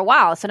out for a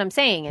while. That's what I'm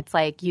saying. It's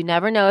like, you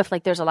never know if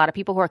like there's a lot of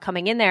people who are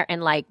coming in there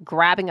and like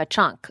grabbing a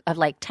chunk of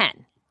like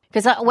 10.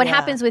 Because what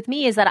happens with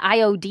me is that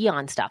I OD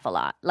on stuff a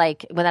lot,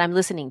 like when I'm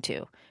listening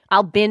to.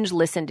 I'll binge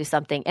listen to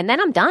something and then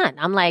I'm done.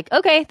 I'm like,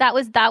 okay, that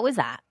was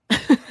that.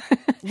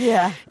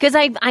 Yeah. Because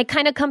I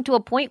kind of come to a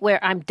point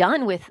where I'm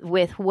done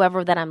with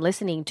whoever that I'm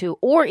listening to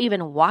or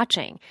even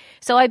watching.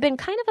 So I've been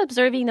kind of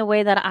observing the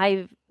way that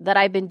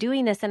I've been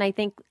doing this, and I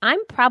think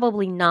I'm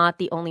probably not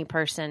the only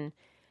person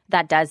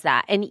that does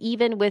that. And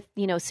even with,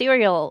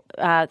 Serial,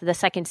 the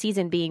second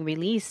season being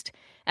released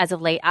as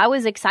of late, I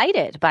was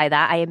excited by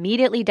that. I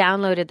immediately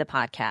downloaded the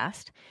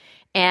podcast,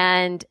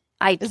 and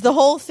is the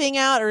whole thing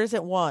out, or is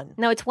it one?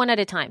 No, it's one at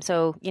a time.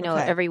 So,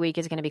 every week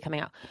is going to be coming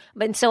out.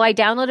 But so I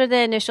downloaded the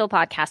initial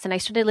podcast and I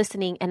started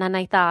listening, and then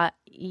I thought,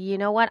 you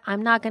know what?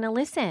 I'm not going to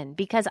listen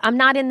because I'm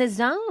not in the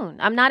zone.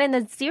 I'm not in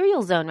the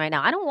Serial zone right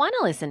now. I don't want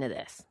to listen to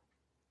this.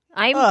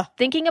 I'm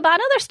thinking about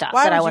other stuff.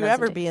 Why that would you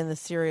ever be in the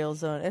Serial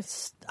zone?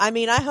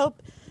 I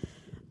hope.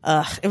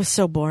 It was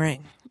so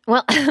boring.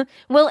 Well,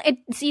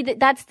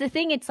 that's the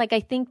thing. It's like I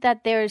think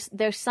that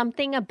there's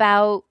something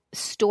about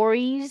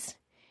stories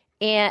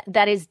and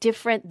that is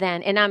different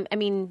than, and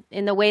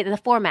in the way, the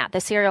format,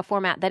 the Serial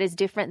format, that is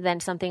different than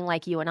something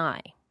like you and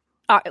I.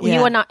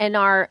 You and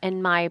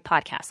my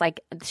podcast.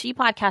 Like, She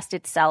Podcast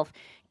itself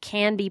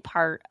can be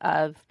part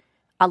of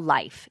a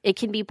life. It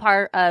can be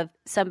part of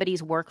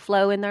somebody's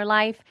workflow in their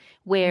life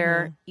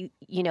where,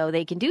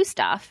 they can do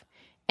stuff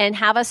and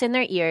have us in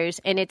their ears.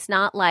 And it's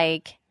not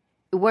like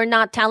we're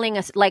not telling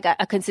us like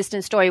a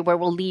consistent story where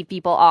we'll leave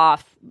people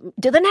off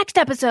to the next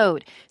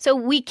episode. So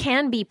we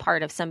can be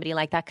part of somebody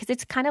like that because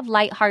it's kind of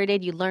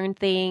lighthearted. You learn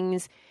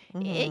things,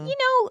 and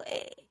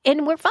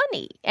we're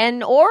funny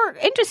or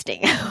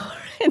interesting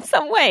in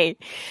some way.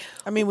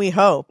 We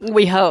hope.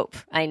 We hope.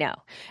 I know.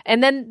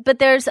 And then, but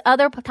there's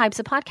other types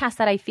of podcasts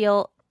that I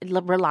feel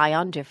rely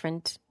on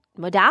different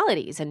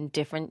modalities and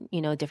different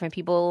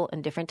people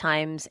and different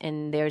times.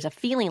 And there's a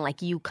feeling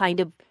like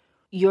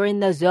you're in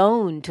the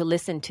zone to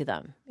listen to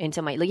them in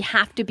some way. Like, you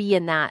have to be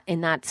in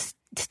that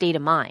state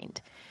of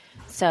mind.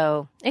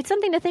 So it's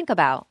something to think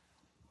about.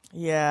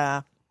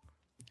 Yeah.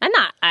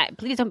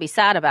 Please don't be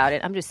sad about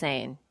it. I'm just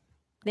saying,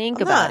 think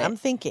about it. I'm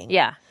thinking.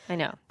 Yeah, I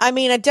know. I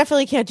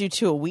definitely can't do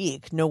 2 a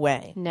week. No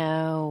way.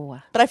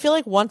 No. But I feel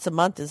like once a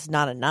month is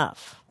not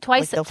enough.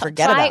 Twice. They'll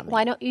forget about me.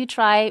 Why don't you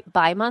try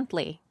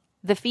bi-monthly?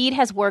 The feed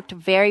has worked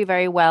very,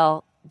 very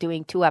well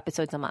doing 2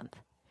 episodes a month.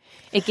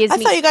 I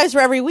thought you guys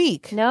were every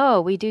week.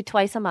 No, we do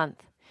twice a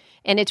month.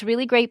 And it's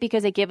really great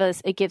because it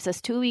gives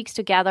us 2 weeks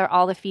to gather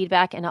all the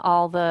feedback and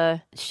all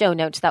the show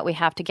notes that we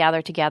have to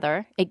gather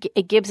together.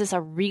 It gives us a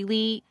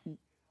really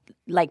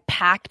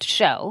packed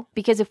show,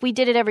 because if we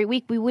did it every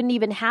week, we wouldn't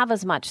even have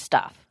as much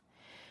stuff.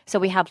 So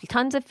we have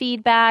tons of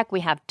feedback. We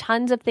have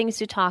tons of things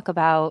to talk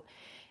about.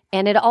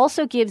 And it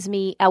also gives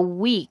me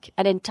an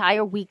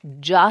entire week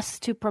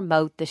just to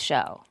promote the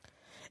show.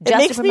 It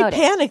makes me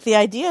panic, the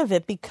idea of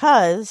it,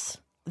 because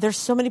there's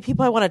so many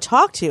people I want to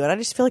talk to, and I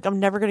just feel like I'm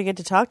never going to get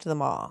to talk to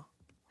them all.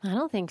 I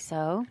don't think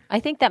so. I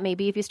think that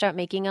maybe if you start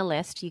making a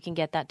list, you can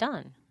get that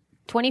done.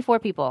 24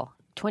 people.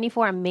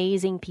 24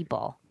 amazing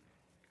people.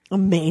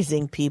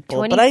 Amazing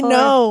people. But I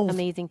know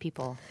amazing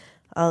people.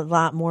 A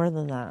lot more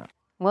than that.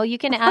 Well, you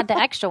can add the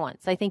extra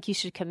ones. I think you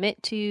should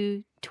commit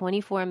to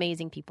 24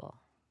 amazing people.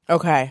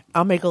 Okay.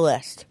 I'll make a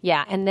list.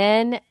 Yeah. And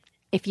then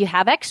if you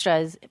have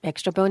extra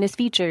bonus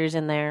features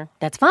in there,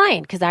 that's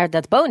fine, because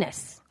that's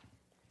bonus.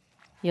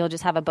 You'll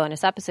just have a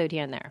bonus episode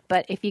here and there.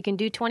 But if you can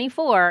do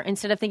 24,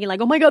 instead of thinking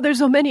like, oh my God, there's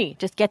so many,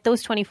 just get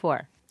those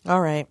 24.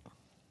 All right.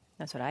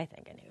 That's what I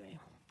think anyway.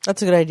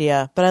 That's a good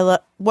idea.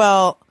 But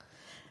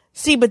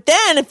but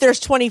then if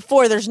there's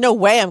 24, there's no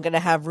way I'm going to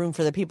have room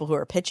for the people who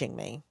are pitching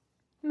me.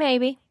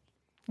 Maybe.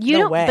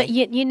 No way. But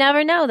you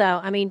never know,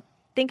 though.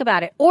 Think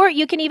about it. Or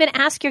you can even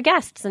ask your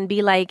guests and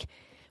be like,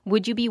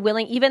 would you be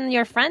willing, even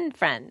your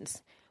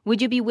friends,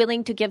 would you be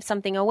willing to give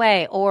something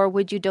away? Or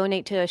would you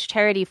donate to a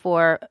charity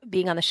for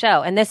being on the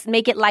show? And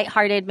make it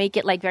lighthearted, make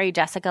it very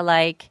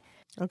Jessica-like.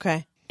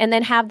 Okay. And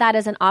then have that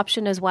as an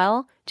option as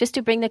well, just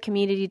to bring the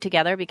community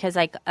together, because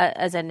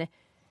that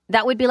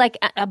would be like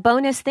a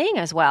bonus thing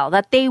as well,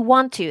 that they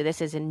want to.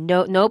 This is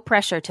no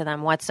pressure to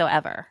them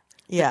whatsoever.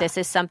 Yeah. This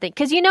is something,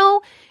 because,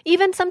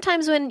 even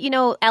sometimes when,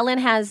 Ellen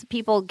has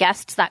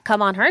guests that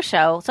come on her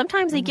show,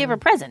 sometimes they give her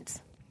presents.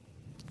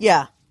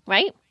 Yeah.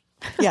 Right?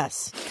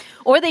 Yes.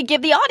 Or they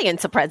give the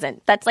audience a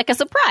present. That's like a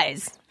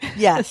surprise.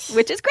 Yes.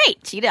 Which is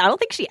great. I don't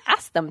think she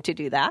asked them to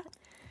do that.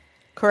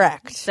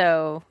 Correct.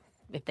 So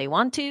if they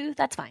want to,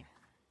 that's fine.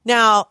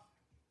 Now,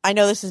 I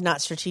know this is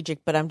not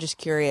strategic, but I'm just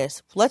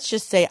curious. Let's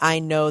just say I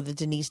know that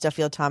Denise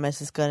Duffield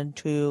Thomas is going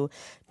to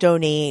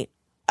donate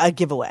a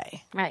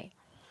giveaway. Right.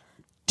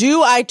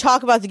 Do I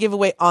talk about the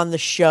giveaway on the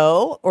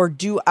show, or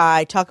do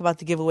I talk about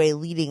the giveaway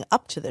leading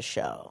up to the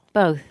show?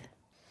 Both.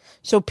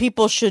 So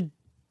people should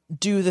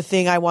do the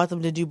thing I want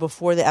them to do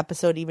before the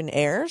episode even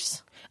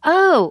airs?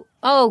 Oh,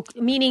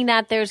 meaning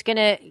that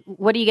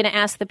what are you going to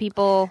ask the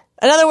people?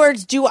 In other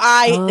words, do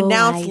I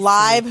announce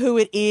live who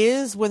it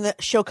is when the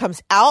show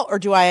comes out, or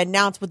do I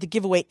announce what the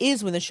giveaway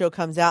is when the show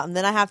comes out, and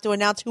then I have to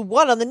announce who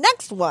won on the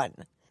next one?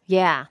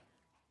 Yeah.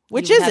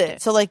 Which is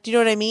it? So, do you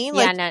know what I mean?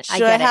 Yeah,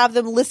 should I have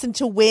them listen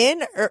to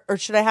win, or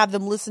should I have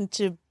them listen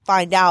to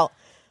find out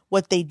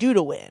what they do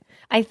to win?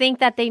 I think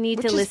that they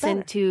need to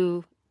listen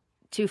to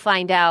to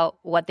find out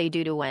what they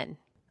do to win.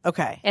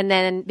 Okay. And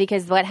then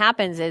because what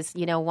happens is,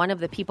 one of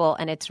the people,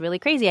 and it's really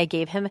crazy,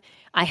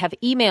 I have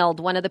emailed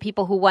one of the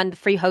people who won the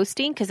free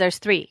hosting, because there's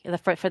 3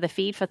 for the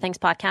feed for Things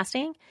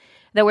Podcasting.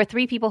 There were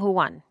 3 people who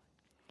won.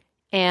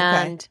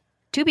 And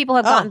 2 people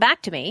have gotten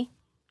back to me.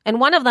 And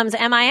one of them's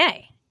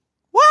MIA.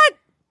 What?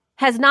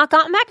 Has not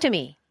gotten back to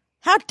me.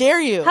 How dare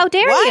you? How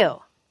dare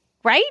you?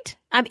 Right?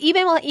 I've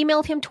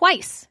emailed him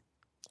twice.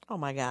 Oh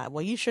my God.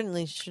 Well, you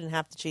shouldn't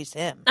have to chase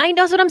him. I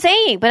know what I'm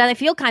saying, but I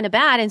feel kind of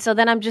bad. And so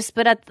then I'm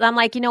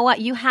like, you know what?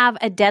 You have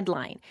a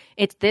deadline.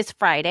 It's this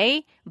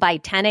Friday by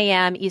 10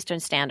 a.m. Eastern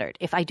Standard.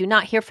 If I do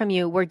not hear from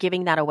you, we're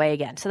giving that away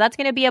again. So that's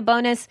going to be a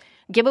bonus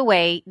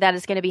giveaway that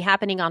is going to be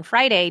happening on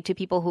Friday to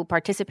people who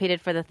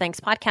participated for the Thanks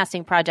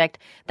Podcasting Project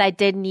that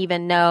didn't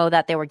even know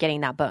that they were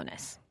getting that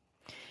bonus.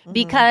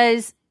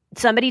 Because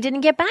somebody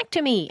didn't get back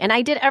to me, and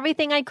I did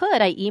everything I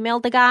could. I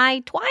emailed the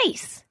guy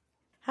twice.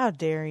 How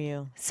dare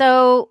you?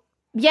 So,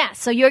 yeah,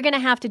 so you're going to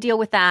have to deal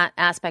with that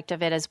aspect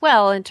of it as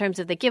well in terms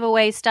of the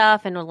giveaway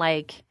stuff and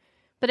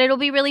but it'll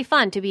be really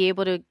fun to be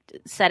able to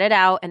set it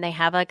out, and they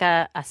have like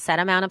a set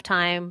amount of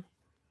time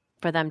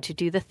for them to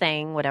do the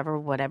thing,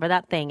 whatever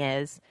that thing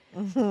is.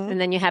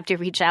 And then you have to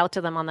reach out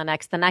to them on the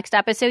next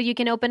episode you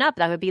can open up.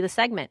 That would be the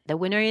segment. The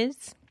winner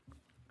is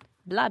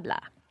blah,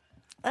 blah.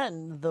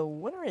 And the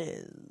winner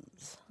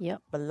is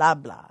blah,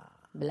 blah.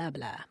 Blah,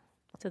 blah.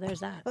 So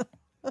there's that.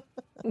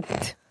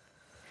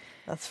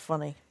 That's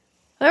funny.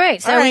 All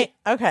right.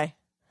 Okay.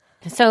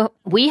 So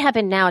we have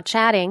been now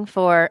chatting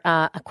for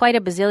quite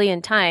a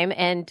bazillion time,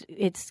 and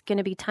it's going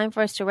to be time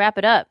for us to wrap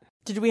it up.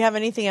 Did we have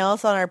anything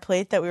else on our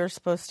plate that we were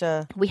supposed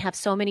to? We have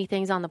so many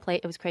things on the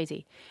plate. It was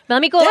crazy. But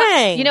let me go.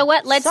 Dang. You know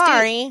what?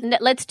 Sorry.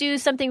 Let's do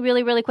something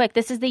really, really quick.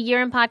 This is the year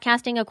in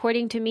podcasting,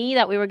 according to me,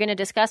 that we were going to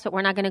discuss, but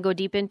we're not going to go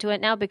deep into it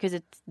now because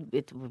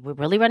we're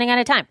really running out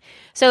of time.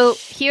 So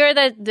here are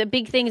the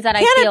big things that I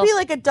feel. Can it be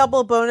like a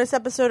double bonus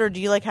episode, or do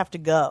you have to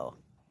go?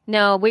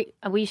 No,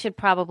 we should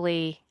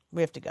probably.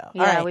 We have to go.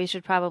 Yeah, all right. We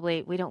should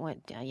probably. We don't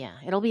want.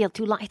 It'll be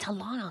too long. It's a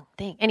long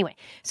thing. Anyway,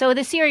 so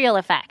the Serial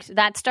effect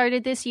that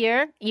started this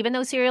year, even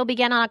though Serial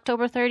began on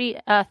October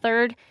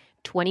 3rd,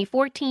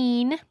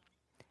 2014.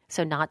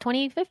 So not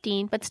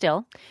 2015, but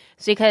still.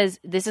 So because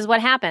this is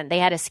what happened. They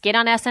had a skit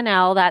on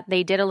SNL that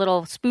they did a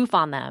little spoof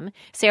on them.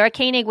 Sarah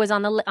Koenig was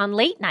on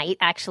Late Night,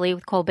 actually,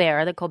 with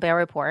Colbert, the Colbert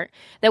Report.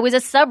 There was a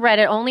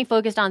subreddit only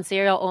focused on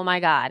Serial. Oh,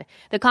 my God.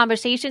 The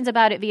conversations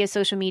about it via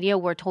social media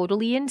were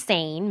totally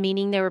insane,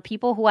 meaning there were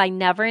people who I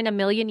never in a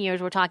million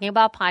years were talking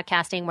about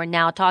podcasting were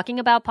now talking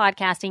about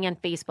podcasting on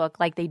Facebook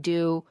like they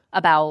do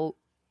about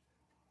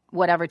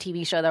whatever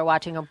TV show they're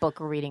watching or book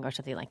or reading or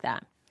something like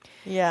that.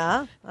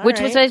 Yeah. Which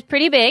was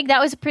pretty big. That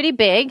was pretty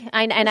big.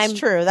 That's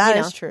true. That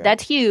is true.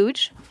 That's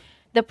huge.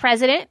 The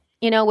president,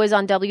 was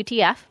on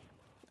WTF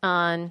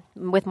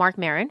with Marc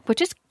Maron,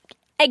 which is,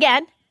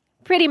 again,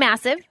 pretty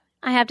massive,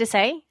 I have to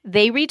say.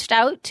 They reached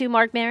out to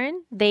Marc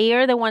Maron. They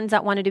are the ones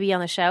that wanted to be on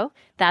the show.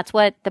 That's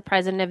what the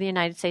president of the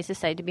United States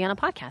decided to be on a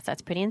podcast.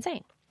 That's pretty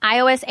insane.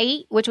 iOS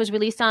 8, which was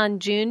released on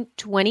June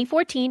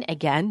 2014,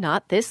 again,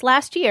 not this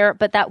last year,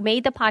 but that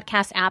made the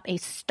podcast app a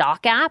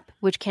stock app,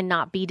 which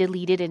cannot be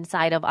deleted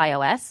inside of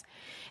iOS.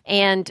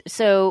 And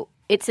so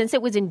since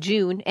it was in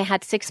June, it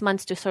had 6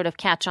 months to sort of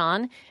catch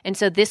on. And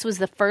so this was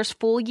the first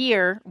full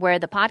year where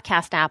the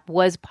podcast app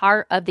was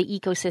part of the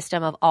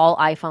ecosystem of all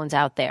iPhones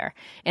out there.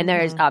 And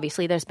there's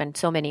been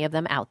so many of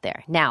them out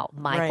there. Now,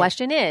 my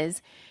question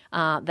is,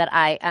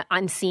 that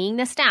I'm seeing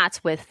the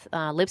stats with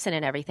Libsyn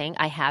and everything.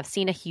 I have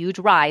seen a huge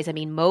rise. I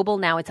mean, mobile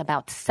now it's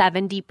about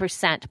 70%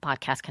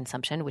 podcast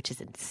consumption, which is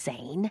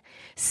insane.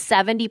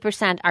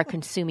 70% are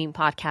consuming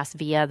podcasts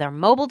via their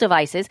mobile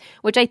devices,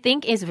 which I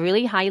think is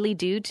really highly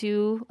due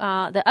to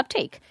the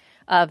uptake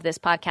of this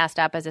podcast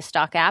app as a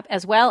stock app,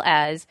 as well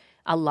as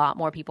a lot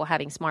more people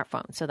having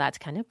smartphones. So that's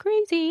kind of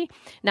crazy.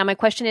 Now, my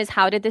question is,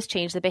 how did this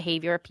change the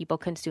behavior of people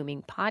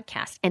consuming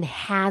podcasts? And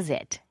has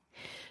it?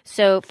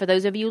 So for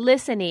those of you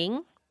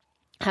listening,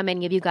 how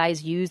many of you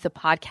guys use the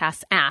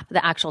podcast app,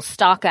 the actual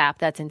stock app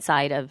that's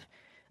inside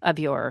of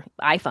your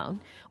iPhone?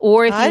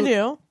 Or if I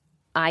do.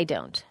 I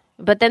don't.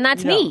 But then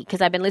that's me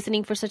because I've been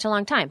listening for such a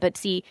long time. But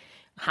see,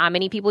 how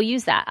many people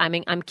use that? I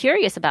mean, I'm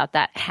curious about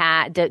that.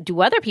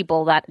 Do other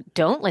people that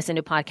don't listen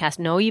to podcasts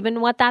know even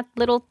what that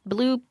little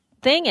blue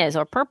thing is,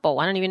 or purple?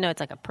 I don't even know.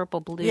 It's like a purple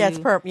blue. Yeah, it's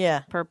purple.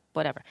 Yeah,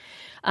 whatever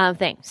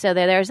thing. So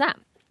there's that.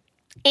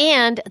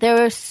 And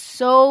there was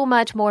so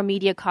much more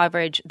media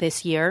coverage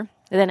this year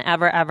than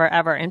ever, ever,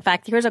 ever. In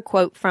fact, here's a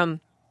quote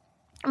from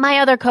my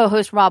other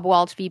co-host, Rob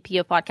Walsh, VP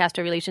of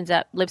Podcaster Relations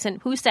at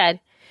Libsyn, who said,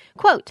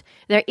 quote,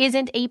 "There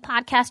isn't a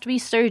podcast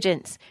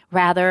resurgence.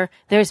 Rather,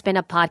 there's been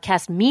a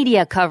podcast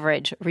media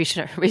coverage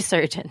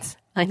resurgence."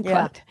 Unquote.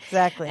 Yeah,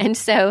 exactly. And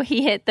so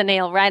he hit the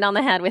nail right on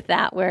the head with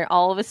that, where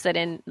all of a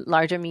sudden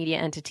larger media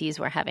entities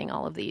were having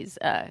all of these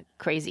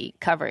crazy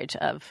coverage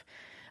of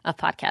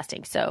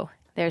podcasting. So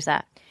there's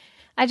that.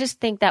 I just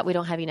think that we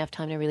don't have enough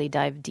time to really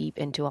dive deep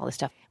into all this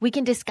stuff. We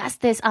can discuss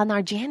this on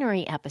our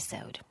January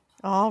episode.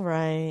 All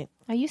right.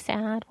 Are you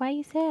sad? Why are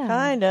you sad?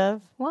 Kind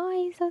of. Why are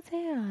you so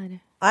sad?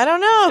 I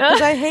don't know,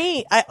 because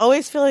I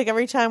always feel like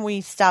every time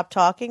we stop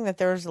talking that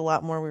there's a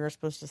lot more we were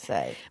supposed to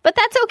say. But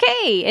that's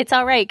okay. It's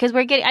all right, because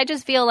I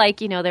just feel like,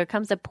 there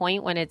comes a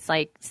point when it's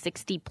like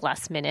 60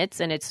 plus minutes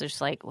and it's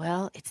just like,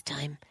 well, it's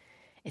time.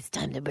 It's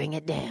time to bring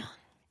it down.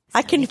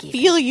 I can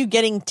feel you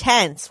getting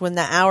tense when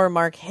the hour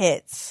mark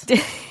hits.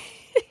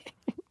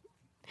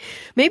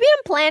 Maybe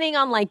I'm planning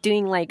on like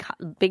doing like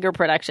bigger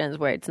productions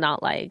where it's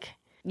not like,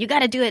 you got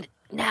to do it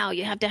now.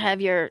 You have to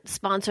have your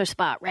sponsor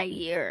spot right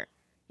here.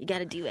 You got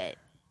to do it.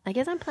 I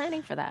guess I'm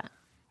planning for that.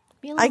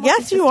 I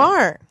guess you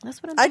are.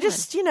 That's what I'm doing. I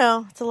just,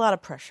 it's a lot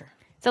of pressure.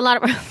 It's a lot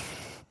of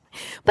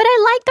But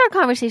I liked our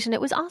conversation.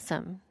 It was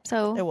awesome.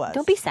 So it was.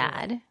 Don't be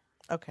sad.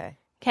 Okay.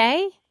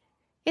 Okay?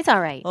 It's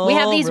all right. We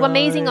have these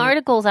amazing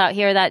articles out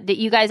here that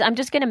you guys, I'm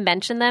just going to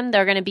mention them.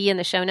 They're going to be in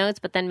the show notes,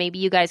 but then maybe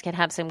you guys can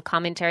have some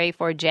commentary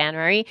for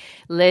January.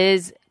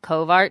 Liz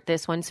Covart,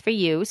 this one's for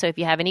you. So if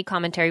you have any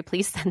commentary,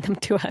 please send them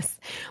to us.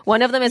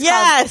 One of them is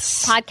called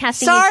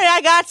Podcasting. Sorry, I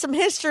got some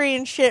history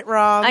and shit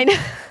wrong. I know.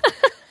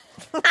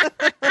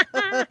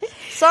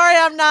 Sorry,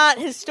 I'm not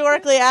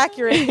historically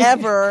accurate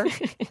ever.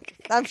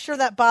 I'm sure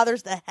that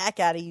bothers the heck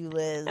out of you,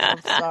 Liz. I'm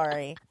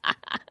sorry.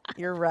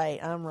 You're right.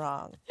 I'm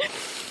wrong.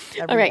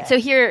 All right. So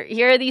here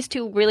are these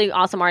two really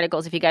awesome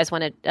articles if you guys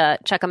want to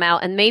check them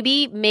out and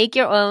maybe make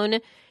your own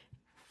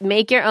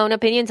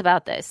opinions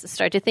about this.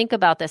 Start to think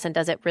about this, and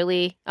does it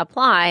really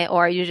apply,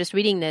 or are you just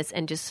reading this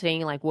and just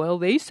saying like, well,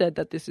 they said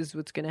that this is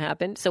what's going to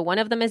happen. So one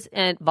of them is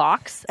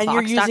Vox. And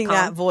you're using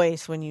that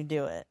voice when you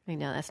do it. I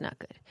know, that's not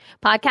good.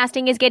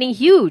 Podcasting is getting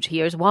huge.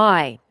 Here's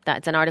why.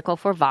 That's an article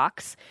for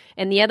Vox.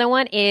 And the other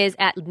one is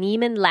at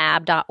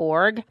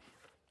NeimanLab.org.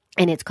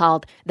 And it's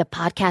called The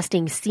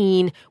Podcasting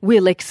Scene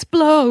Will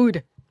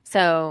Explode.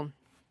 So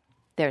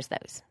there's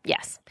those.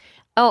 Yes.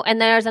 Oh,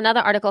 and there's another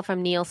article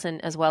from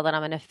Nielsen as well that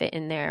I'm going to fit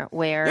in there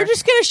where... You're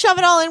just going to shove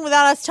it all in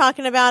without us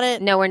talking about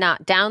it? No, we're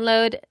not.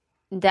 Download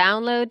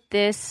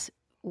this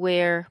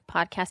where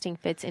podcasting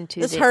fits into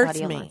this the hurts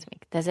audio me. lines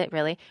week. Does it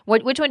really?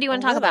 Which one do you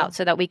want to talk about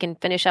so that we can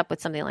finish up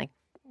with something like...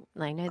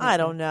 I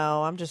don't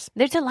know. I'm just...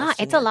 There's a lot.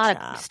 It's a lot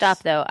of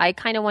stuff, though. I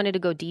kind of wanted to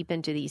go deep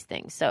into these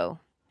things, so...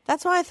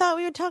 That's why I thought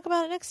we would talk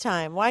about it next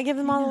time. Why give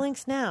them all the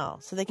links now?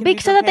 So they can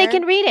so that they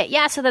can read it.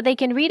 Yeah, so that they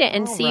can read it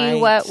and see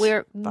what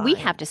we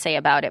have to say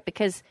about it.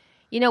 Because,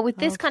 with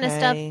this kind of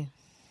stuff,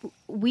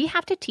 we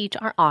have to teach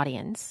our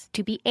audience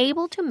to be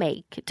able to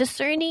make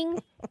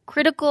discerning,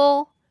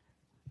 critical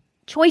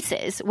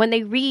choices when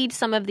they read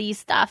some of these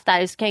stuff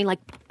that is saying like,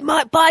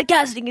 my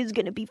podcasting is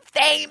going to be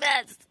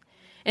famous.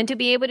 And to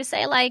be able to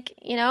say like,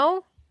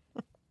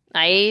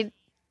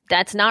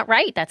 that's not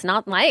right. That's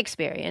not my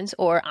experience,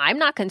 or I'm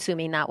not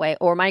consuming that way,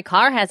 or my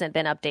car hasn't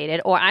been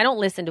updated, or I don't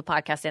listen to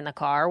podcasts in the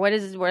car. What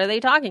are they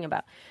talking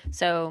about?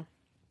 So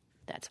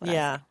that's what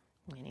I say.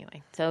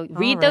 Anyway, so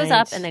read those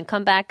up and then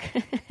come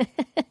back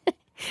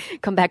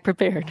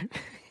prepared.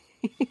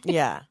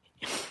 Yeah.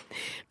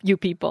 You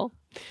people.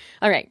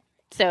 All right.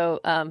 So,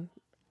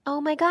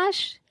 oh my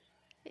gosh.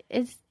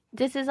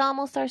 This is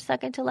almost our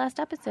second to last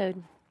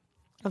episode.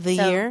 Of the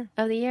year?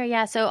 Of the year,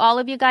 yeah. So all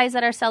of you guys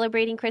that are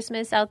celebrating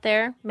Christmas out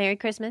there, Merry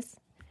Christmas.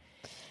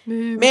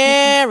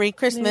 Merry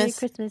Christmas. Merry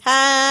Christmas.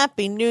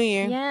 Happy New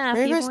Year. Yeah.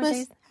 Merry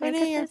Christmas. Happy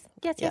New Year.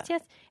 Yes.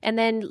 And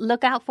then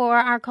look out for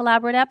our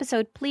collaborative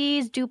episode.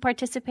 Please do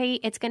participate.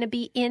 It's going to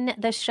be in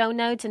the show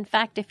notes. In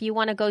fact, if you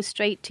want to go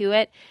straight to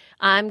it,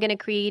 I'm going to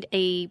create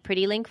a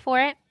pretty link for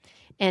it.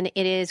 And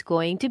it is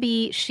going to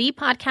be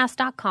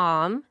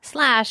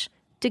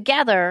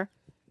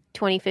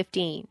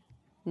shepodcast.com/together2015.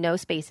 No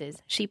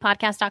spaces.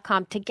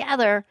 Shepodcast.com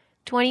together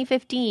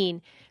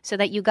 2015 so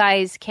that you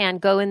guys can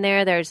go in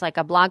there. There's like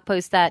a blog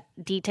post that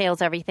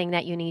details everything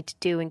that you need to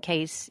do in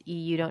case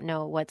you don't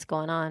know what's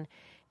going on.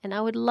 And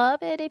I would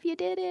love it if you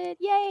did it.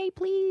 Yay,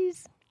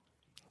 please.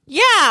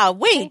 Yeah.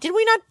 Wait, okay. Did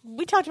we not?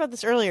 We talked about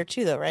this earlier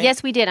too, though, right?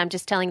 Yes, we did. I'm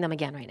just telling them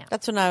again right now.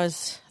 That's when I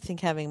was, I think,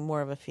 having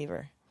more of a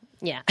fever.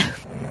 Yeah.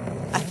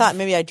 I thought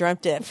maybe I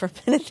dreamt it for a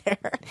minute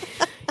there.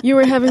 You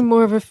were having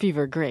more of a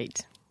fever.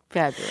 Great.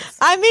 Fabulous.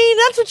 I mean,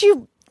 that's what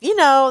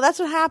that's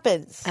what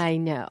happens. I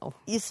know.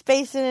 You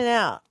space in and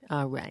out.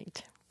 All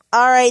right.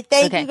 All right.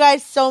 Thank you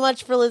guys so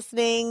much for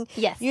listening.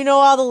 Yes. You know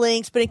all the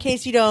links, but in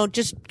case you don't,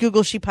 just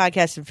Google She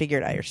Podcast and figure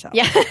it out yourself.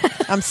 Yeah.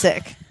 I'm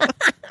sick.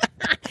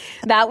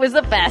 That was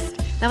the best.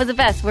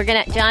 We're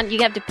going to, John,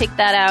 you have to pick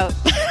that out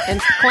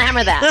and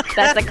clamor that.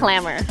 That's a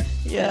clamor.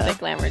 Yeah. That's a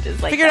clamor.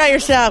 Just like figure it out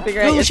yourself.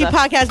 Google She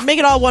Podcast. Make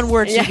it all one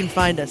word so you can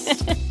find us.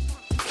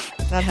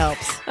 That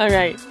helps. All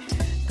right.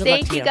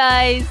 Thank you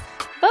guys.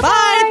 Bye-bye.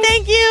 Bye.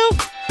 Thank you.